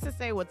 or just to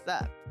say what's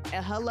up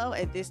at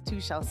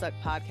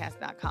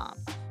hello@thistooshallsuckpodcast.com.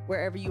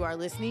 Wherever you are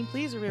listening,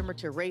 please remember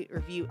to rate,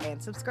 review,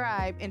 and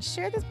subscribe, and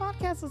share this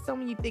podcast with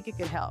someone you think it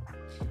could help.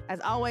 As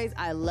always,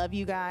 I love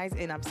you guys,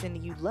 and I'm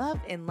sending you love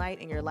and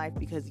light in your life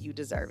because you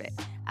deserve it.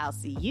 I'll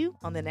see you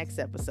on the next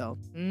episode.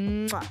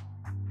 Mwah.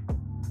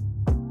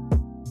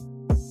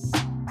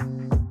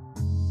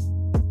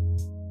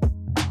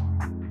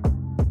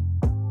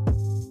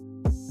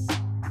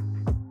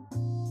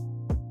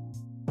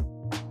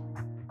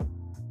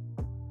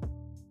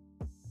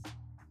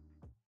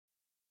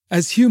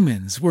 As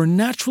humans, we're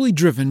naturally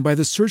driven by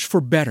the search for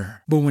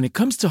better. But when it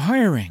comes to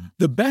hiring,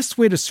 the best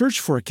way to search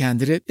for a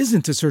candidate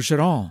isn't to search at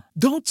all.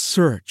 Don't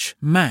search,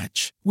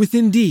 match with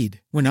Indeed.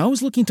 When I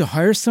was looking to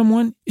hire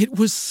someone, it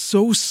was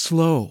so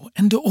slow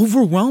and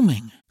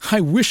overwhelming.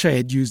 I wish I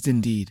had used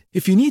Indeed.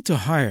 If you need to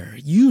hire,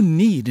 you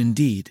need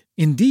Indeed.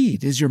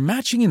 Indeed is your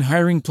matching and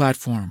hiring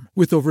platform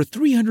with over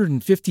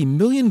 350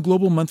 million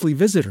global monthly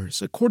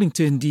visitors, according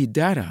to Indeed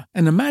data,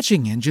 and a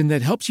matching engine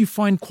that helps you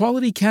find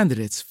quality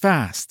candidates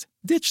fast.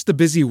 Ditch the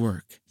busy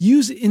work.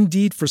 Use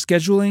Indeed for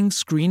scheduling,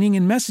 screening,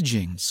 and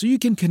messaging so you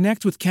can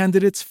connect with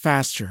candidates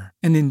faster.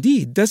 And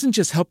Indeed doesn't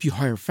just help you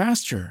hire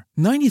faster.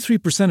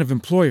 93% of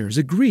employers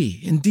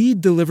agree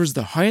Indeed delivers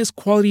the highest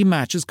quality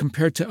matches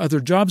compared to other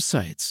job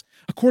sites,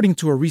 according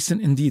to a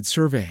recent Indeed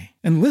survey.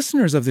 And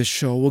listeners of this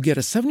show will get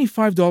a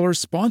 $75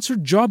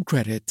 sponsored job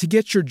credit to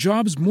get your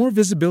jobs more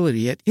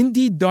visibility at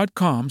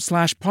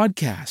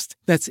Indeed.com/podcast.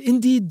 That's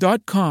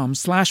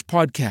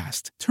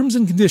Indeed.com/podcast. Terms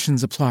and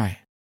conditions apply.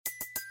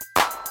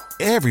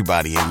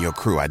 Everybody in your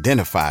crew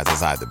identifies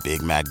as either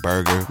Big Mac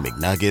Burger,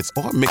 McNuggets,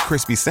 or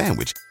McCrispy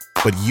Sandwich.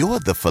 But you're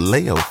the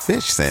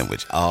Filet-O-Fish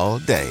Sandwich all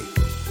day.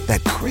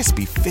 That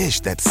crispy fish,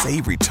 that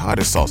savory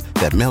tartar sauce,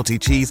 that melty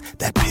cheese,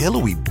 that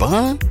pillowy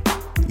bun.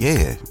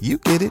 Yeah, you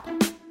get it.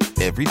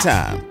 Every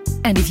time.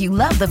 And if you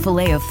love the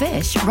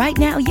Filet-O-Fish, right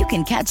now you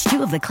can catch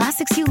two of the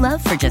classics you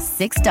love for just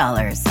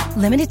 $6.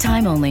 Limited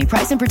time only.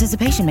 Price and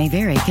participation may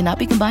vary. Cannot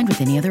be combined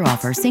with any other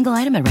offer. Single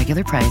item at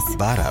regular price.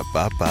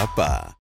 Ba-da-ba-ba-ba.